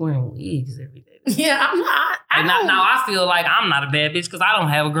get to wearing wigs every day? Yeah, I'm not. Now I feel like I'm not a bad bitch because I don't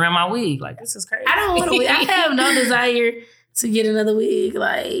have a grandma wig. Like, this is crazy. I don't want a wig. I have no desire to get another wig.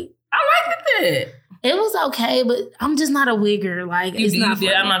 Like, I like it. It was okay, but I'm just not a wigger. Like, it's not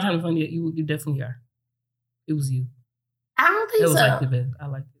funny. I'm not trying to be funny. You definitely are. It was you. I don't think so. It was like the best. I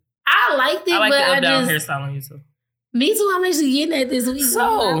liked it. I liked it, but I down hairstyle on you too. Me too. I'm actually getting at this week.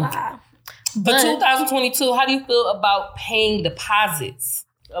 So, for 2022, how do you feel about paying deposits?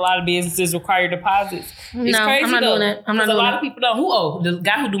 A lot of businesses require deposits. It's crazy, I'm not doing that. I'm not doing a lot of people don't. The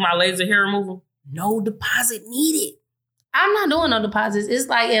guy who do my laser hair removal, no deposit needed. I'm not doing no deposits. It's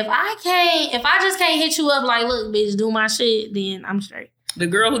like, if I just can't hit you up like, look, bitch, do my shit, then I'm straight. The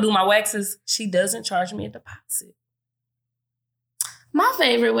girl who do my waxes, she doesn't charge me a deposit. My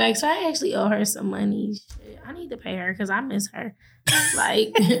favorite waxer, I actually owe her some money. Shit, I need to pay her because I miss her.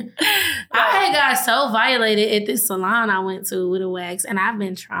 Like, I got so violated at this salon I went to with a wax, and I've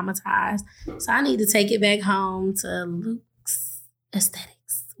been traumatized. So I need to take it back home to Luke's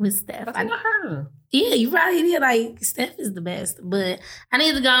Aesthetics, with Steph. I think I heard of him. Yeah, you probably did. Like, Steph is the best. But I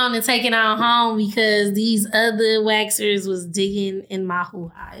need to go on and take it on home because these other waxers was digging in my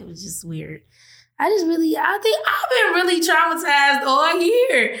hoo-ha. It was just weird. I think I've been really traumatized all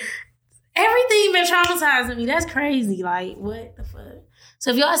year. Everything been traumatizing me. That's crazy. Like, what the fuck?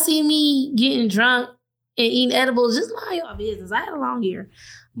 So if y'all see me getting drunk and eating edibles, just mind y'all business. I had a long year.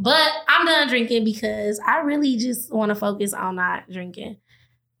 But I'm done drinking because I really just want to focus on not drinking.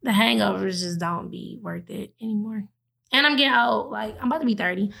 The hangovers just don't be worth it anymore. And I'm getting old. Like, I'm about to be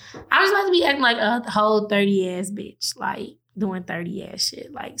 30. I'm just about to be acting like a whole 30-ass bitch. Like, doing 30-ass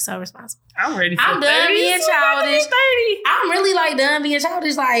shit. Like, so responsible. I'm ready for 30. I'm done being childish. 30. I'm really, like, done being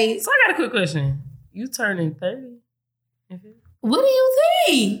childish. Like, so I got a quick question. You turning 30? What do you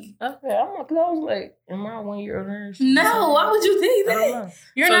think? Okay, I was like, am I 1 year older? No, why would you think that?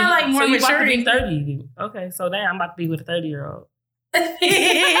 You're so not, like, more mature. So you about to be 30. Okay, so then I'm about to be with a 30-year-old.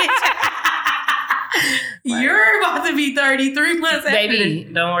 You're about to be 33 months after. Baby,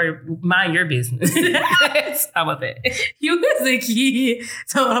 don't worry. Mind your business. How about that? You was a kid,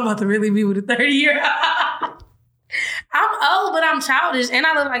 so I'm about to really be with a 30-year-old. I'm old, but I'm childish, and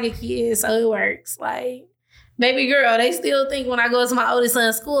I look like a kid, so it works. Like, baby girl, they still think when I go to my oldest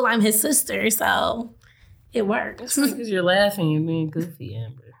son's school, I'm his sister, so it works. Because you're laughing and being goofy,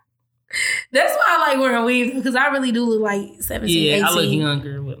 Amber. That's why I like wearing weaves, because I really do look like 17, 18. Yeah, I look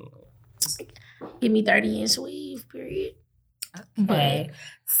younger. Give me 30-inch weave, period. Okay.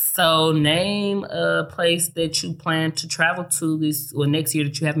 So name a place that you plan to travel to next year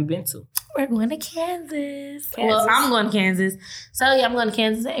that you haven't been to. We're going to Kansas. Well, I'm going to Kansas. So, yeah, I'm going to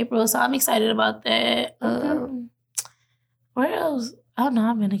Kansas in April. So, I'm excited about that. Where else? Oh, no,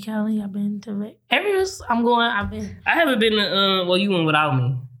 I've been to Cali. I've been to... Everywhere else I haven't been to... well, you went without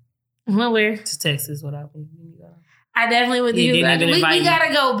me. Went where? To Texas without me. I definitely would do. We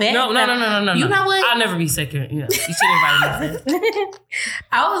gotta go back. No. You know what? I'll never be second. You should invite me.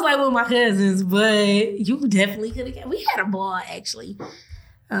 I was like with my cousins, but you definitely could have. We had a ball, actually.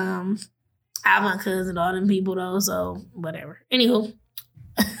 I have my cousin, all them people, though, so whatever. Anywho.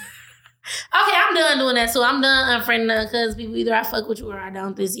 Okay, I'm done doing that. So I'm done unfriending cousins people. Either I fuck with you or I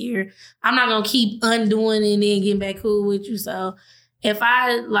don't this year. I'm not going to keep undoing and then getting back cool with you, so... If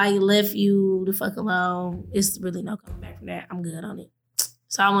I, left you the fuck alone, it's really no coming back from that. I'm good on it.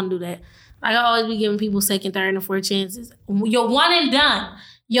 So I want to do that. Like, I always be giving people second, third, and fourth chances. You're one and done.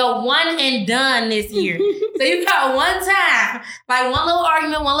 You're one and done this year. So you got one time. Like, one little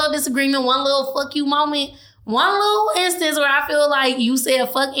argument, one little disagreement, one little fuck you moment, one little instance where I feel like you said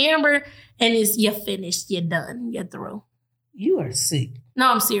fuck Amber, and you're finished. You're done. You're through. You are sick.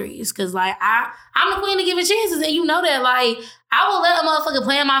 No, I'm serious. Because, I'm the queen of giving chances, and you know that. I will let a motherfucker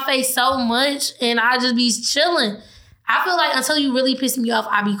play in my face so much, and I just be chilling. I feel like until you really piss me off,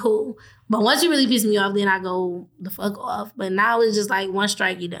 I be cool. But once you really piss me off, then I go the fuck off. But now it's just one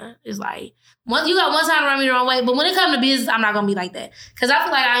strike, you done. It's you got one time to run me the wrong way. But when it comes to business, I'm not going to be like that. Because I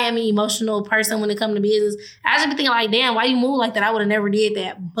feel like I am an emotional person when it comes to business. I just be thinking damn, why you move like that? I would have never did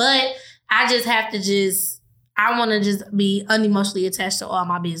that. But I just have to I want to just be unemotionally attached to all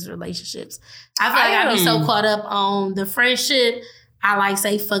my business relationships. I feel like I be so caught up on the friendship. I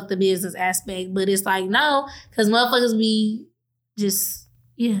say fuck the business aspect, but it's no, because motherfuckers be just,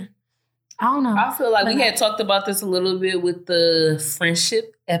 yeah. I don't know. I feel like we had talked about this a little bit with the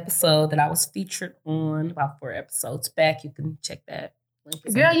friendship episode that I was featured on about 4 episodes back. You can check that.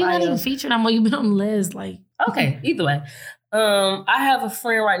 Girl, you're not even featured. You've been on the list. Okay, either way. I have a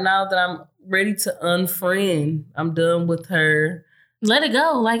friend right now that I'm ready to unfriend. I'm done with her. Let it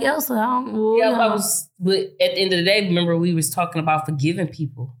go, like Elsa. But at the end of the day, remember we was talking about forgiving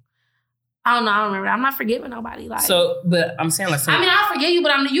people. I don't know. I don't remember. I'm not forgiving nobody. But I'm saying I'll forgive you,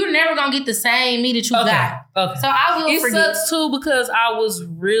 but you're never gonna get the same me that you got. Okay. So I will forgive. It sucks too because I was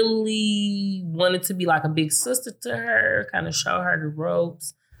really wanted to be a big sister to her, kind of show her the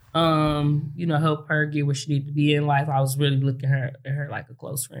ropes. Help her get where she needed to be in life. I was really looking at her like a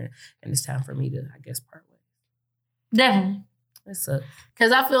close friend, and it's time for me to, I guess, part ways. Definitely. It sucks.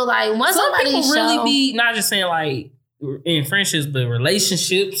 Because I feel like once somebody people really be not just saying in friendships, but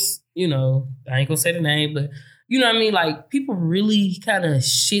relationships. I ain't gonna say the name, but you know what I mean. People really kind of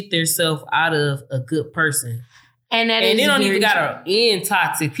shit themselves out of a good person. And they don't even gotta end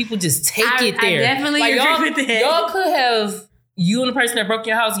toxic. People just take it there. I definitely agree with that. Y'all could have, you and the person that broke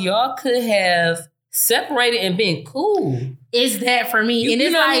your house, y'all could have separated and been cool. It's that for me. And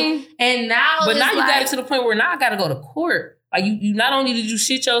it's and now but now you got it to the point where now I gotta go to court. You not only did you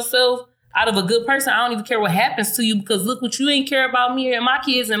shit yourself, out of a good person. I don't even care what happens to you because look what you ain't care about me and my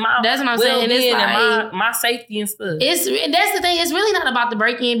kids and my that's what I'm saying. It's like, and my safety and stuff. That's the thing. It's really not about the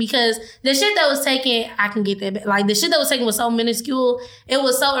break-in because the shit that was taken, I can get that. Like the shit that was taken was so minuscule. It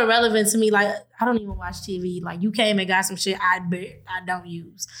was so irrelevant to me. Like I don't even watch TV. Like you came and got some shit I don't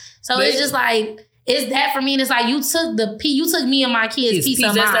use. So it's just like. It's that for me, and it's like you took me and my kids' peace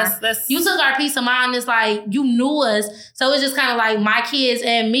of mind. You took our peace of mind. It's like you knew us, so it's just kind of like my kids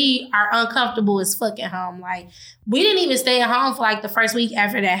and me are uncomfortable as fuck at home. Like we didn't even stay at home for like the first week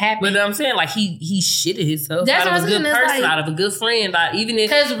after that happened. But I'm saying like he shitted himself That's out of a good person, like, out of a good friend. Like even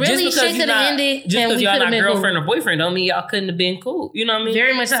if because really shit could have ended, just because y'all not girlfriend cool. or boyfriend, don't mean y'all couldn't have been cool. You know what I mean?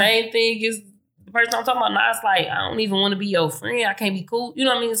 Very much. Same thing is the person I'm talking about now. It's like I don't even want to be your friend. I can't be cool. You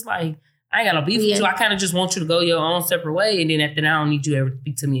know what I mean? It's like. I ain't got no beef with you. I kind of just want you to go your own separate way, and then after that, I don't need you to ever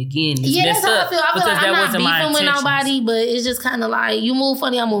speak to me again. It's that's how I feel. I feel like I'm not beefing with nobody, but it's just kind of like you move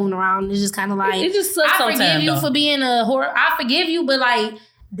funny, I'm moving around. It's just kind of like it just sucks sometimes. I forgive you for being a whore. I forgive you, but like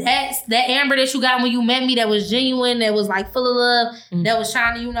that Amber that you got when you met me, that was genuine, that was like full of love, that was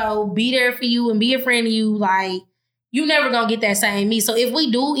trying to be there for you and be a friend of you. Like you never gonna get that same me. So if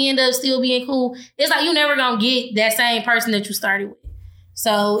we do end up still being cool, it's like you never gonna get that same person that you started with.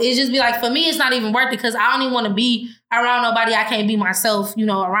 So it just be like, for me, it's not even worth it because I don't even want to be around nobody I can't be myself,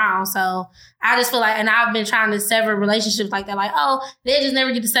 around. So I just feel like, and I've been trying to sever relationships like that. Like, oh, they just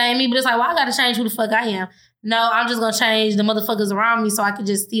never get the same me. But it's like, well, I got to change who the fuck I am. No, I'm just going to change the motherfuckers around me so I can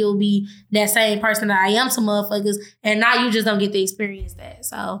just still be that same person that I am to motherfuckers. And now you just don't get to experience that.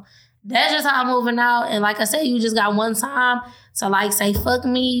 So that's just how I'm moving out. And like I said, you just got one time to like say fuck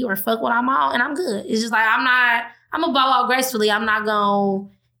me or fuck what I'm on and I'm good. It's just like, I'm going to bow out gracefully. I'm not going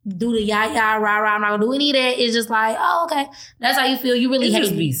to do the yah, rah, rah. I'm not going to do any of that. It's just like, oh, okay. That's how you feel. You really hate me. It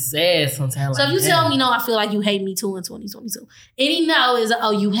just be sad sometimes. So if you tell me, no, I feel like you hate me too in 2022. Any no is,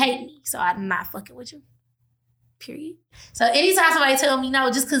 oh, you hate me. So I'm not fucking with you. Period. So anytime somebody tell me no,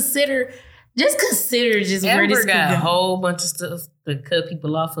 just consider just where this Amber got a whole bunch of stuff to cut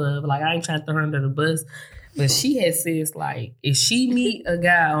people off of. Like, I ain't trying to throw her under the bus. But she had says, like, if she meet a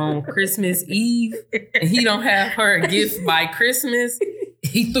guy on Christmas Eve and he don't have her a gift by Christmas,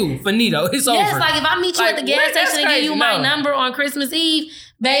 he through. Finito. It's over. Yes, like if I meet you at the gas station and give you my number on Christmas Eve,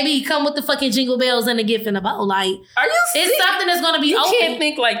 baby, come with the fucking jingle bells and a gift in a bowl. Like, are you it's something that's going to be open. You can't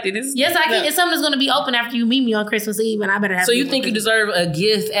think like this. Yes, I can. It's something that's going to be open after you meet me on Christmas Eve, and I better have. So you think you deserve a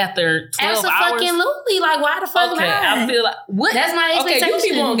gift after 12 hours? Absolutely. Like, why the fuck not? I feel like, what? That's my expectation.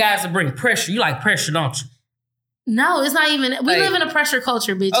 Okay, you want guys to bring pressure. You like pressure, don't you? No, it's not even. We live in a pressure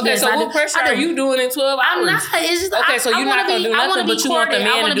culture, bitch. Okay, yes, so what pressure are you doing in 12 hours? I'm not. It's just okay. So you're not gonna do nothing, but you want the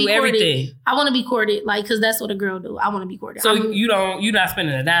man to do everything. I want to be courted, like, because that's what a girl do. I want to be courted. So you're not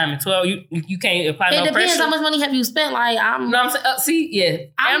spending a dime in 12. You can't apply no pressure. It depends how much money have you spent. Like I'm. No, I'm saying. See, yeah.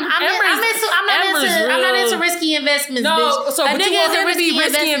 I'm not into risky investments. No, bitch. so but you want him to be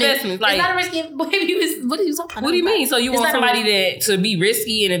risky investments. Like, it's not a risky. Baby, what are you talking about? What do you mean? So you want somebody to be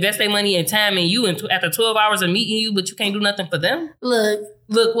risky and invest their money and time in you, and after 12 hours of meeting you, but you can't do nothing for them? Look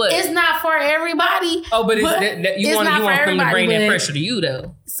what? It's not for everybody. Oh, but you want them to bring that pressure to you,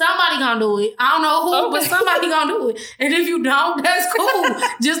 though. Somebody gonna do it. I don't know who, but somebody gonna do it. And if you don't, that's cool.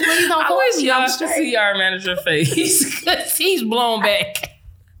 Just please don't I wish y'all should see our manager face because he's blown back.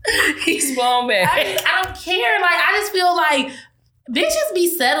 He's blown back. I don't care. Like, I just feel like bitches be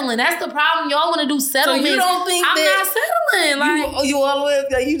settling. That's the problem. Y'all want to do settlements. So you don't think I'm not settling. Like you all the way up,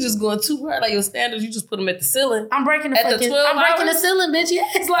 like you just going too hard. Like your standards, you just put them at the ceiling. I'm breaking the ceiling, bitch. Yeah,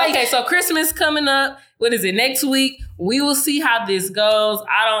 it's like okay. So Christmas coming up. What is it? Next week. We will see how this goes.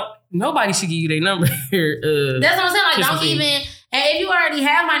 Nobody should give you their number here. That's what I'm saying. Like, don't even. And if you already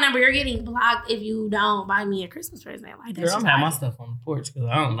have my number, you're getting blocked if you don't buy me a Christmas present. Like that. Girl, I'm having my stuff on the porch because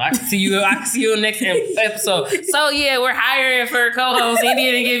I don't know. I can see you in the next episode. So yeah, we're hiring for a co-host. He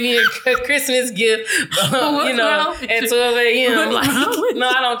didn't give me a Christmas gift, at 12 a.m. Like, no,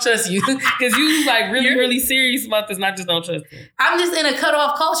 I don't trust you because you like really serious about this. And I just don't trust you. I'm just in a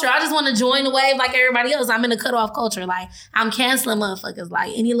cutoff culture. I just want to join the wave like everybody else. I'm in a cutoff culture. Like I'm canceling motherfuckers.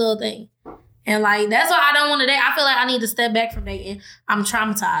 Like any little thing. And like that's why I don't want to date. I feel like I need to step back from dating. I'm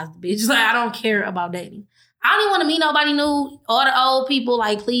traumatized, bitch. Like I don't care about dating. I don't even want to meet nobody new. All the old people,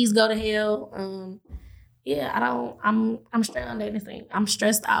 like, please go to hell. Yeah, I don't. I'm straight on dating thing. I'm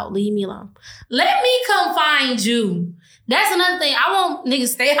stressed out. Leave me alone. Let me come find you. That's another thing. I want niggas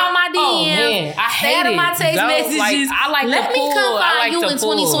stay on my DM. Oh man, I hate stay out of my text messages. Let me come find you in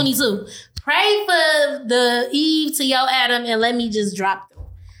 2022. Pray for the Eve to your Adam and let me just drop.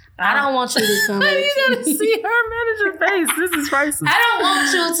 I don't want you to come. You gotta see her manager face. This is priceless. I don't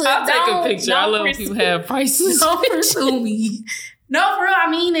want you to. I'll take a picture. I love when people have prices. Don't pursue me. No, for real, I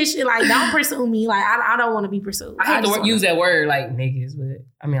mean this shit. Like, don't pursue me. Like, I don't want to be pursued. I hate to use that word like niggas, but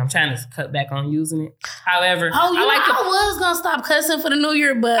I mean, I'm trying to cut back on using it. However, I was gonna stop cussing for the new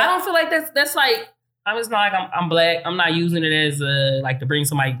year, but I don't feel like that's like. I'm just not like I'm black. I'm not using it as like to bring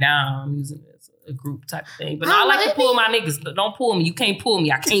somebody down. I'm using it as a group type of thing. But I like to pull my niggas. Don't pull me. You can't pull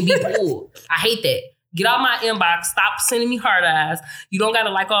me. I can't be pulled. I hate that. Get out my inbox. Stop sending me hard eyes. You don't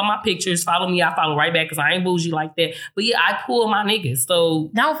gotta like all my pictures. Follow me. I follow right back because I ain't bougie like that. But yeah, I pull my niggas. So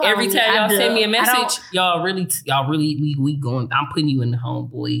every time y'all send me a message, y'all really we going. I'm putting you in the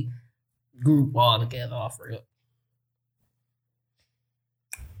homeboy group all together off real.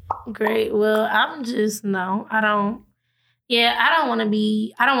 Great. Well, I'm just I don't want to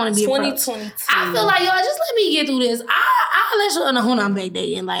be. I don't want to be 2022. I feel like y'all just let me get through this. I'll let y'all know when I'm back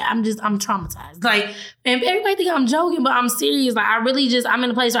dating. Like I'm traumatized. Like, and everybody think I'm joking, but I'm serious. Like I'm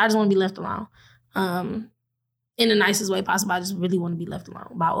in a place where I just want to be left alone. In the nicest way possible. I just really want to be left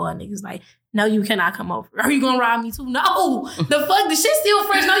alone by all niggas. Like, no, you cannot come over. Are you gonna rob me too? No. The fuck, the shit's still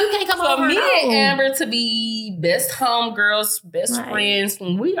fresh. No, you can't come over. For me and Amber to be best homegirls, best friends,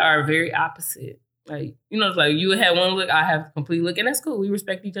 we are very opposite. Like, you know, it's like you have one look, I have a complete look, and that's cool. We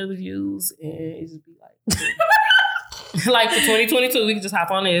respect each other's views, and it just be like, like for 2022, we can just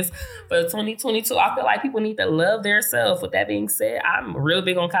hop on this. For 2022, I feel like people need to love their self. With that being said, I'm real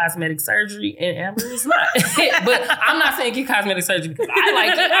big on cosmetic surgery, and Amber is not. But I'm not saying get cosmetic surgery because I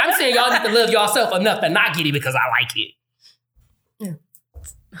like it. I'm saying y'all need to love yourself enough to not get it because I like it. Yeah.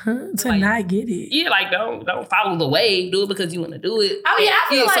 Not get it. Yeah, like don't follow the wave. Do it because you want to do it. Oh yeah, I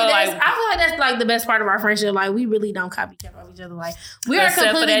feel like that's like the best part of our friendship. Like we really don't copycat off each other. Like we are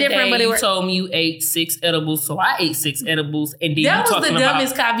completely different. But you told me you ate 6 edibles, so I ate 6 edibles, and then that was the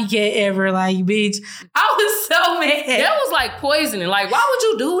dumbest copycat ever. Like, bitch, I was so mad. That was like poisoning. Like, why would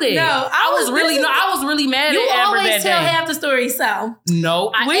you do that? No, I was really mad at Amber that day. You always tell half the story. So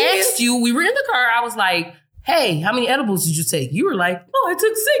no, I asked you. We were in the car. I was like, hey, how many edibles did you take? You were like, oh, I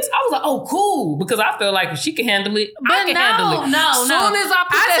took 6. I was like, oh, cool. Because I felt like if she can handle it, I can handle it. No. As soon as I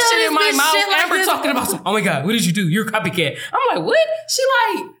put that shit in my mouth, Amber talking about some, oh my God, what did you do? You're a copycat. I'm like, what? She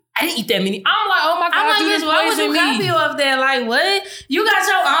like, I didn't eat that many. I'm like, oh my God, I'm like, bitch, why would you copy of that? Like, what? You got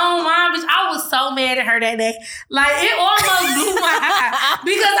your own mind, bitch. I was so mad at her that day. Like, it almost blew my eye.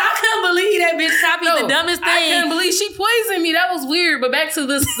 Because I couldn't believe that bitch copied the dumbest thing. I couldn't believe she poisoned me. That was weird. But back to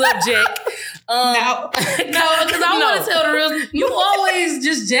the subject. No, because I want to tell the real. You always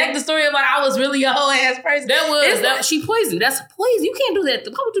just jack the story of like I was really a whole ass person. She poisoned. That's poison. You can't do that.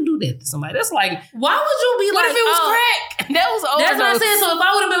 Why would you do that to somebody? That's like, why would you be what if it was crack? That was overdose. That's what I said. So if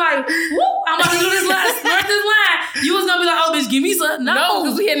I would have been like, whoop, I'm about to do this line, snort this line, you was gonna be like, oh bitch, give me some. No,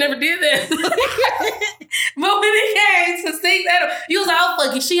 because we had never did that. But when it came to 6 edibles, you was like, oh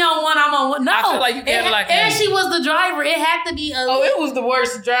fuck it, she on one, I'm on one. No, I feel like you can't like that. And she was the driver. It had to be it was the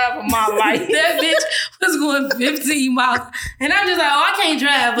worst drive of my life. That bitch was going 15 miles. And I'm just like, oh, I can't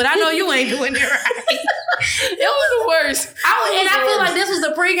drive, but I know you ain't doing it right. It was the worst. I feel like this was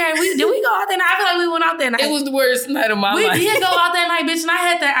the pregame. Did we go out that night? I feel like we went out that night. It was the worst night of my life. We did go out that night, bitch, and I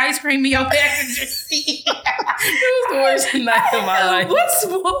had that ice cream in your passenger seat. It was the worst night of my life. What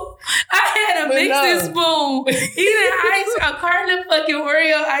spoon? I had a mixing spoon. Eating a carton of fucking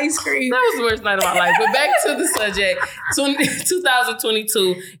Oreo ice cream. That was the worst night of my life. But back to the subject.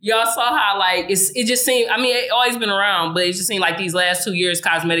 2022, y'all saw how like it just seemed, I mean, it always been around, but it just seemed like these last 2 years,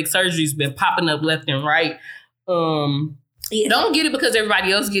 cosmetic surgery's been popping up left and right. Don't get it because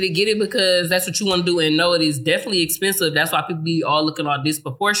everybody else get it. Get it because that's what you want to do and know it is definitely expensive. That's why people be all looking all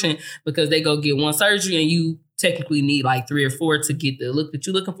disproportionate because they go get one surgery and you technically need like 3 or 4 to get the look that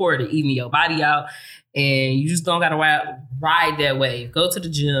you're looking for to even your body out. And you just don't got to ride that way. Go to the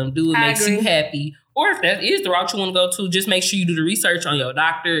gym. Do what makes you happy. Or if that is the route you want to go to, just make sure you do the research on your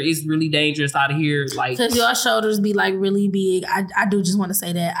doctor. It's really dangerous out of here. Like, because your shoulders be like really big. I do just want to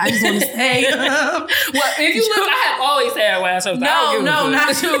say that. I just want to say. Well, if you look, I have always had wide shoulders. No,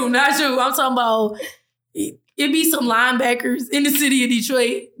 not you. Not you. I'm talking about it be some linebackers in the city of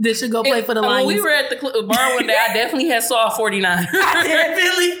Detroit that should go play for the Lions. When we were at the bar one day, I definitely had saw a 49. I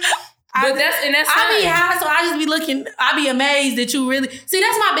definitely. But that's I be high, so I just be looking. I be amazed that you really see.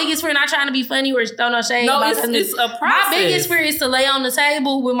 That's my biggest fear. Not trying to be funny or throw no shade. No, it's a process. My biggest fear is to lay on the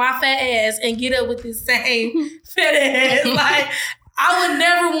table with my fat ass and get up with this same fat ass. Like I would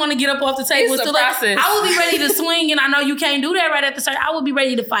never want to get up off the table. It's a process. I would be ready to swing, and I know you can't do that right at the start. I would be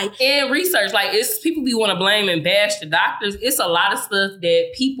ready to fight. And research, like it's people be want to blame and bash the doctors. It's a lot of stuff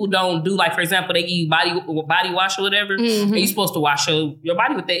that people don't do. Like for example, they give you body wash or whatever, and you're supposed to wash your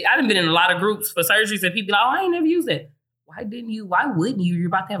body with that. I've been in a lot of groups for surgeries, and people be like, "Oh, I ain't never used that." why wouldn't you? You're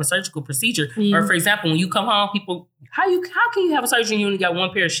about to have a surgical procedure. Or for example, when you come home, people, how can you have a surgery and you only got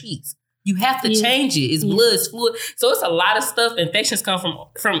one pair of sheets? You have to change it. It's blood, it's fluid. So it's a lot of stuff. Infections come from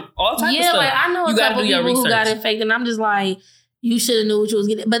all types of stuff. Like I know a couple people who got infected, and I'm just like, you should have knew what you was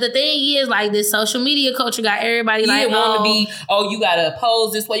getting. But the thing is, like, this social media culture got everybody want to be, you got to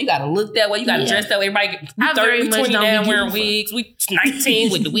pose this way, you got to look that way, you got to dress that way. Everybody, we 20 down wearing wigs, we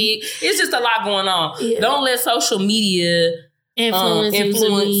 19 with the wig. It's just a lot going on. Yeah. Don't let social media influence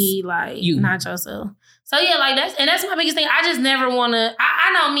you, like, not yourself. So yeah, like that's my biggest thing. I just never want to.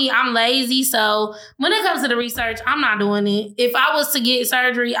 I know me. I'm lazy. So when it comes to the research, I'm not doing it. If I was to get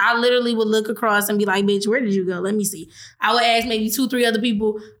surgery, I literally would look across and be like, "Bitch, where did you go? Let me see." I would ask maybe 2-3 other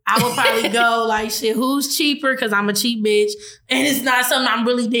people. I would probably go like, "Shit, who's cheaper?" Because I'm a cheap bitch, and it's not something I'm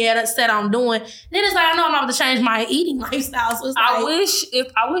really dead set on doing. Then it's like I know I'm about to change my eating lifestyle. So it's like,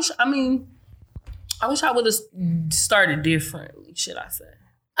 I wish I would have started differently. Should I say?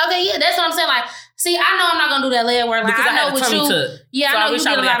 Okay, yeah, that's what I'm saying. Like, see, I know I'm not gonna do that leg work. Like, because I know what you. Tuck. Yeah, so I know you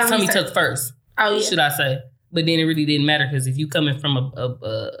did a lot of tummy tuck first. Oh yeah, should I say? But then it really didn't matter because if you coming from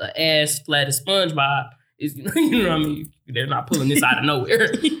a ass flat as SpongeBob, you know what I mean. They're not pulling this out of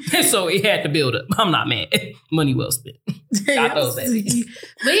nowhere, so it had to build up. I'm not mad. Money well spent. Got those at me.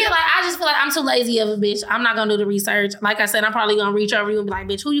 But yeah, like I just feel like I'm too lazy of a bitch. I'm not gonna do the research. Like I said, I'm probably gonna reach over you and be like,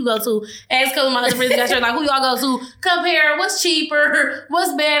 "Bitch, who you go to?" Ask my other friends got shirt, like, who y'all go to? Compare what's cheaper,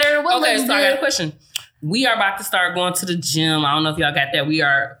 what's better, what looks good. So I got a question. We are about to start going to the gym. I don't know if y'all got that. We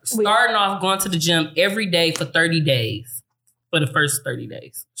are starting off going to the gym every day for 30 days. For the first 30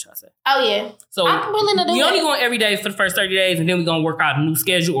 days, should I say? Oh, yeah. So I'm willing to do we only going every day for the first 30 days, and then we're going to work out a new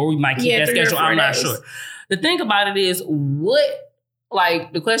schedule, or we might keep that schedule. I'm not sure. The thing about it is,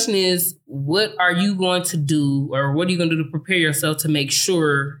 the question is, what are you going to do, or what are you going to do to prepare yourself to make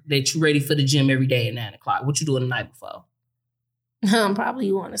sure that you're ready for the gym every day at 9 o'clock? What you doing the night before? Probably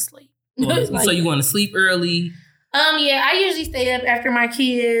want to sleep. So you want to sleep early? Yeah, I usually stay up after my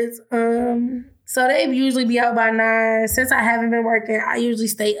kids. So they usually be out by 9. Since I haven't been working, I usually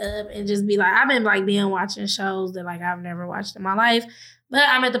stay up and just be like, I've been like being watching shows that like I've never watched in my life. But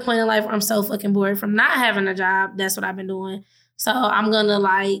I'm at the point in life where I'm so fucking bored from not having a job. That's what I've been doing. So I'm gonna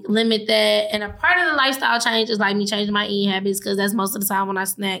like limit that. And a part of the lifestyle change is like me changing my eating habits because that's most of the time when I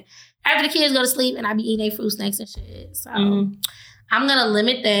snack. After the kids go to sleep and I be eating their fruit snacks and shit. So I'm gonna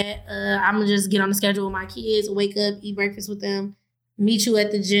limit that. I'm gonna just get on the schedule with my kids, wake up, eat breakfast with them, meet you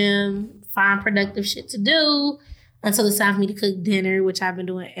at the gym, find productive shit to do until it's time for me to cook dinner, which I've been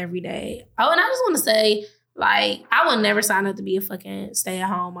doing every day. Oh, and I just want to say, like, I would never sign up to be a fucking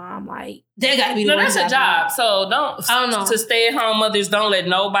stay-at-home mom. Like, that got to be the worst. That's a job. So to stay-at-home mothers, don't let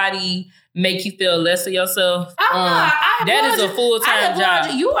nobody make you feel less of yourself. That is a full-time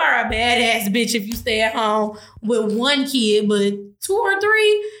job. You are a badass bitch if you stay at home with one kid, but 2 or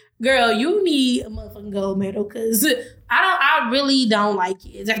 3, girl, you need a motherfucking gold medal because I really don't like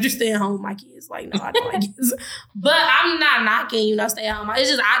kids. After staying home with my kids, like, no, I don't like kids. But I'm not knocking, stay at home. It's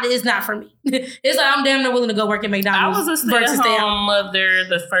just, it's not for me. It's like I'm damn near willing to go work at McDonald's. I was a stay-at-home mother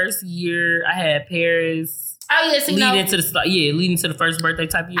the first year I had Paris. Oh, yeah, leading to the first birthday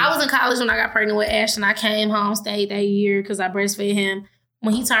type of year. I was in college when I got pregnant with Ashton. I came home, stayed that year because I breastfed him.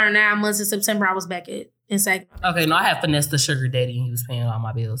 When he turned 9 months in September, I was back in Saginaw. Okay, no, I had finessed the sugar daddy and he was paying all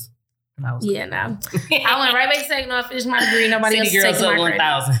my bills. I went right back to Saginaw, finished my degree. Nobody else was taking my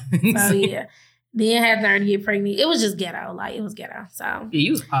credit. So yeah. Then had 30 get pregnant. It was just ghetto. Like, it was ghetto. So yeah,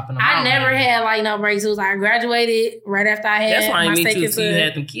 you was popping them I never had like no breaks. It was like I graduated right after I had. That's why I mean too. So you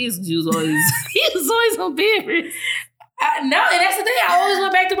had them kids. You was always on bed. No, and that's the thing. I always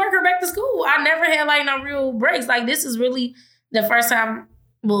went back to work or back to school. I never had like no real breaks. Like, this is really the first time.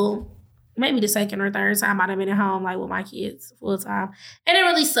 Well, maybe the second or third time I'd have been at home like with my kids full time. And it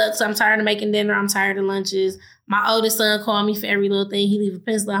really sucks. I'm tired of making dinner. I'm tired of lunches. My oldest son called me for every little thing. He leave a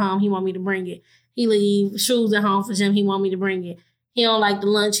pencil at home. He want me to bring it. He leave shoes at home for gym. He want me to bring it. He don't like the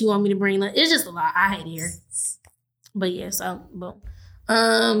lunch. He want me to bring lunch. It's just a lot. I hate it here. But yeah, so boom.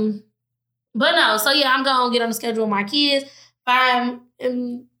 But no, so yeah, I'm gonna get on the schedule with my kids. Find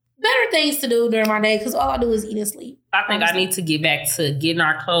better things to do during my day because all I do is eat and sleep. I think I need to get back to getting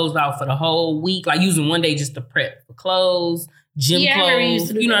our clothes out for the whole week. Like using one day just to prep for clothes, gym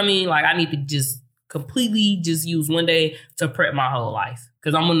clothes. You know what I mean? Like I need to just completely just use one day to prep my whole life.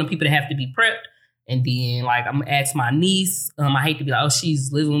 Because I'm one of the people that have to be prepped. And then like I'm gonna ask my niece. I hate to be like, oh,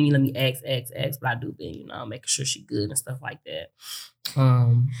 she's living with me. Let me ask. But I do been, making sure she's good and stuff like that.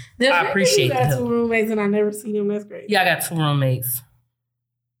 I appreciate that. You got 2 roommates and I never seen them. That's great. Yeah, I got 2 roommates.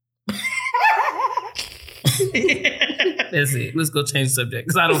 That's it. Let's go change the subject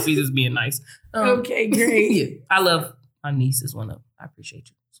because I don't see this being nice. Okay, great. Yeah, I love My nieces went up. I appreciate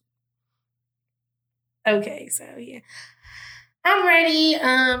you. Okay, so yeah. I'm ready.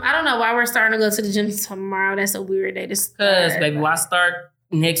 I don't know why we're starting to go to the gym tomorrow. That's a weird day to start. Because, baby, why start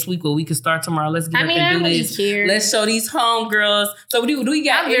next week or we can start tomorrow? Let's get up and do this. Care. Let's show these homegirls. So do we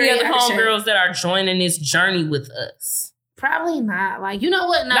got any other homegirls that are joining this journey with us? Probably not. Like, you know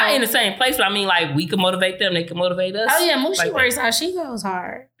what? No. Not in the same place, but I mean, like, we can motivate them. They can motivate us. Oh, yeah. Moochie works out. She goes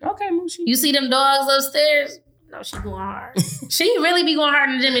hard. Okay, Moochie. You see them dogs upstairs? No, she going hard. She really be going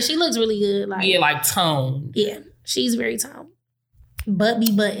hard in the gym, and she looks really good. Like, yeah, like toned. Yeah, she's very toned. Butt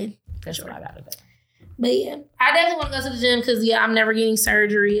be button. That's what I got to do. But yeah, I definitely want to go to the gym because I'm never getting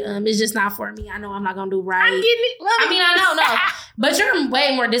surgery. It's just not for me. I know I'm not gonna do right. I'm getting it. I know, but you're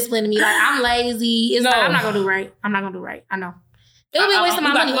way more disciplined than me. Like, I'm lazy. I'm not gonna do right. I'm not gonna do right. I know. It'll be a waste of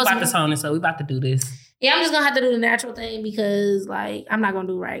my money. We about to tone it, so we about to do this. Yeah, I'm just gonna have to do the natural thing because, like, I'm not gonna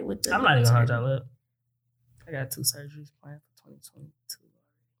do right with the. I'm not even gonna hold y'all up. I got 2 surgeries planned for 2022.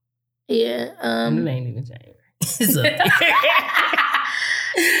 Yeah. And it ain't even January. It's up.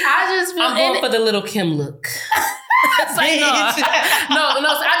 I just feel I'm going for the little Kim look. It's like, no,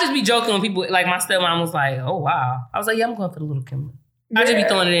 I just be joking when people, like, my stepmom was like, oh, wow. I was like, yeah, I'm going for the little Kim look. I just be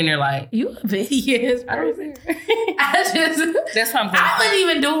throwing it in there like, you a bitch. That's what I'm going I wouldn't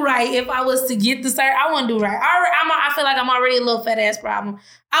even do right if I was to get the surgery. I wouldn't do right. I feel like I'm already a little fat ass problem.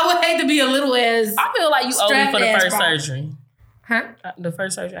 I would hate to be a little ass. I feel like you owe me for the first problem. surgery. Huh? The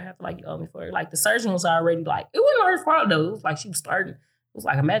first surgery I had to, like, you owe me for it. Like, the surgeon was already like, it wasn't her fault though. It was like she was starting. It was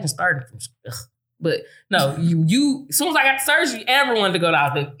like, imagine starting from But no, you as soon as I got the surgery, Amber wanted to go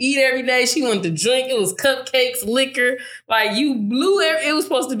out to eat every day. She wanted to drink. It was cupcakes, liquor. Like, you blew it was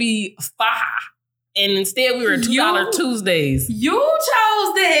supposed to be $5. And instead we were $2 Tuesdays. You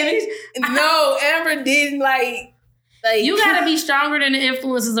chose that. No, Amber didn't like you gotta be stronger than the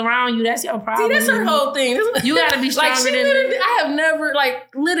influences around you. That's your problem. See, that's her whole thing. You gotta be stronger like, than I have never, like,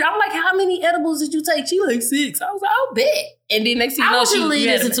 literally, I'm like, how many edibles did you take? She like 6. I was like, oh, bet. And then next thing you know, she leave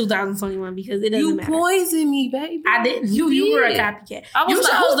this in 2021 because it doesn't matter. You poisoned me, baby. I didn't. You were a copycat. You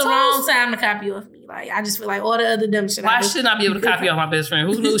chose the wrong time to copy off me. Like, I just feel like all the other dumb shit. Why shouldn't I be able to copy off my best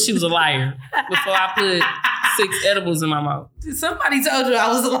friend? Who knew she was a liar before I put 6 edibles in my mouth? Somebody told you I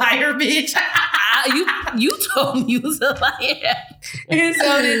was a liar, bitch. You told me you was a liar. And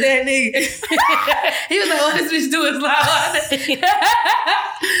so did that nigga. He was like, "What this bitch do is lie."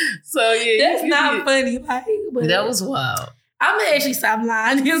 So yeah, that's not funny. Like, but that was wild. I'm gonna actually stop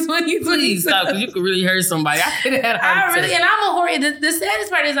lying. Please stop, because you could really hurt somebody. I could have had a heart attack. And I'm a horrible. The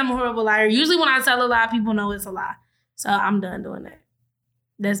saddest part is I'm a horrible liar. Usually when I tell a lie, people know it's a lie. So I'm done doing that.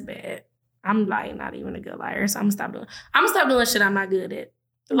 That's bad. I'm like not even a good liar. So I'm gonna stop doing shit I'm not good at.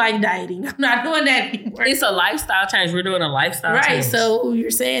 Like dieting. I'm not doing that anymore. It's a lifestyle change. We're doing a lifestyle change. Right. So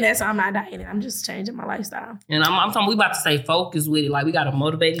you're saying that, so I'm not dieting. I'm just changing my lifestyle. And I'm talking, we about to stay focused with it. Like, we got to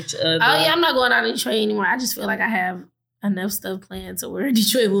motivate each other. Oh, yeah. I'm not going out to Detroit anymore. I just feel like I have enough stuff planned to where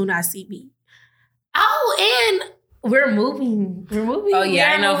Detroit will not see me. Oh, and we're moving. Oh,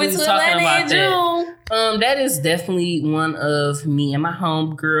 yeah. I know we was talking about that. That is definitely one of me and my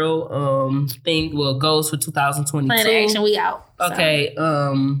homegirl goals for 2022. Plan of action, we out. Okay.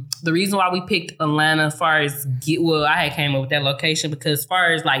 The reason why we picked Atlanta as far as I had came up with that location because as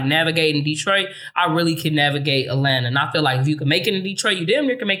far as like navigating Detroit, I really can navigate Atlanta. And I feel like if you can make it in Detroit, you damn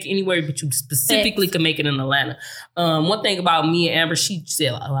near can make it anywhere, but you specifically can make it in Atlanta. One thing about me and Amber, she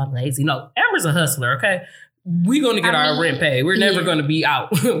said, "Oh, I'm lazy." No, Amber's a hustler. Okay. We're going to get our rent paid. We're never going to be out.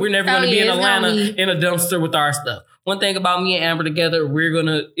 We're never going to be in Atlanta in a dumpster with our stuff. One thing about me and Amber together,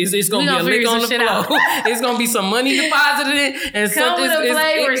 it's going to be a lick on the floor. It's going to be some money deposited in. And come with a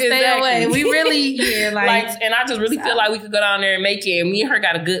flavor, stay away. We really, and I just really feel like we could go down there and make it. And me and her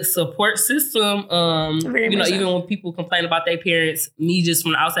got a good support system. Even when people complain about their parents, me just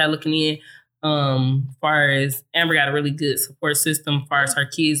from the outside looking in, far as Amber got a really good support system, far as her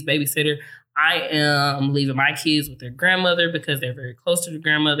kids, babysitter. I am leaving my kids with their grandmother because they're very close to their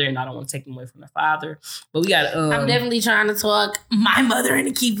grandmother and I don't want to take them away from their father. But we got I'm definitely trying to talk my mother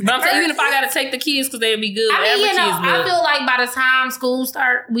into keeping But I'm saying, even if I got to take the kids because they'd be good. I feel like by the time school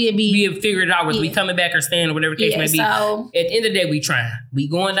start, we'd figure it out whether we coming back or staying or whatever the case may be. So, at the end of the day, we trying. We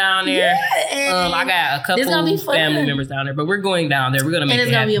going down there. I got a couple family members down there, but we're going down there. We're going to make it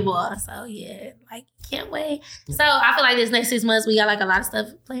happen. And it's going to be a ball. So yeah, like can't wait. So I feel like this next 6 months, we got like a lot of stuff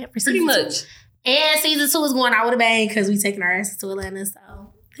planned for season 2. Pretty much. And season 2 is going out with a bang because we taking our asses to Atlanta. So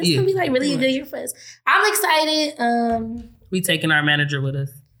it's going to be like really a good year for us. I'm excited. We taking our manager with us.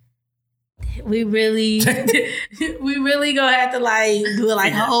 We really gonna have to like do a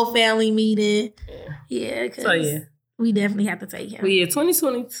whole family meeting. Yeah. So yeah. we definitely have to take him. But yeah,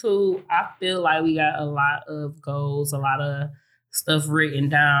 2022, I feel like we got a lot of goals, a lot of stuff written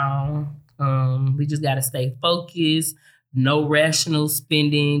down. We just got to stay focused. No rational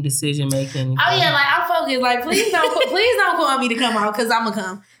spending, decision making. Oh yeah, like I'm focused. Like please don't call me to come out because I'm gonna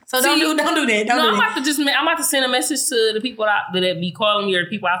come. So don't do that. I'm about to send a message to the people that be calling me or the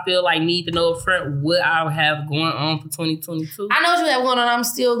people I feel like need to know up front what I have going on for 2022. I know what you have going on. I'm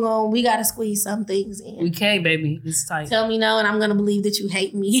still going. We gotta squeeze some things in. We can't, baby. It's tight. Tell me no, and I'm gonna believe that you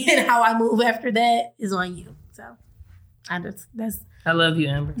hate me, and how I move after that is on you. So I love you,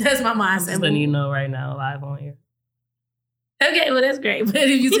 Amber. That's my mindset. I'm just letting you know right now, live on here. Okay, well, that's great. But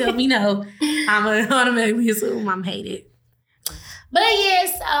if you tell me no, I'm going to automatically assume I'm hated. But yeah,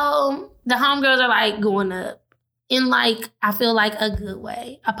 so the homegirls are like going up in like, I feel like a good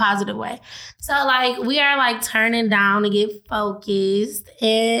way, a positive way. So like we are like turning down to get focused.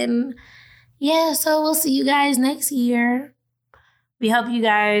 And yeah, so we'll see you guys next year. We hope you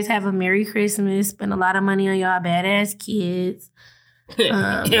guys have a Merry Christmas, spend a lot of money on y'all badass kids.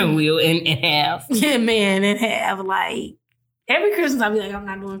 And we'll and have. Yeah, man, and have like, every Christmas, I'll be like, I'm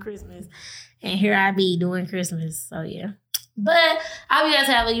not doing Christmas. And here I be doing Christmas. So, yeah. But I will guys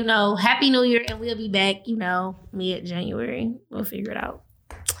have a, Happy New Year. And we'll be back, mid-January. We'll figure it out.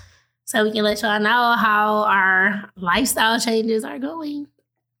 So we can let y'all know how our lifestyle changes are going.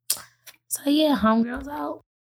 So, yeah, homegirls out.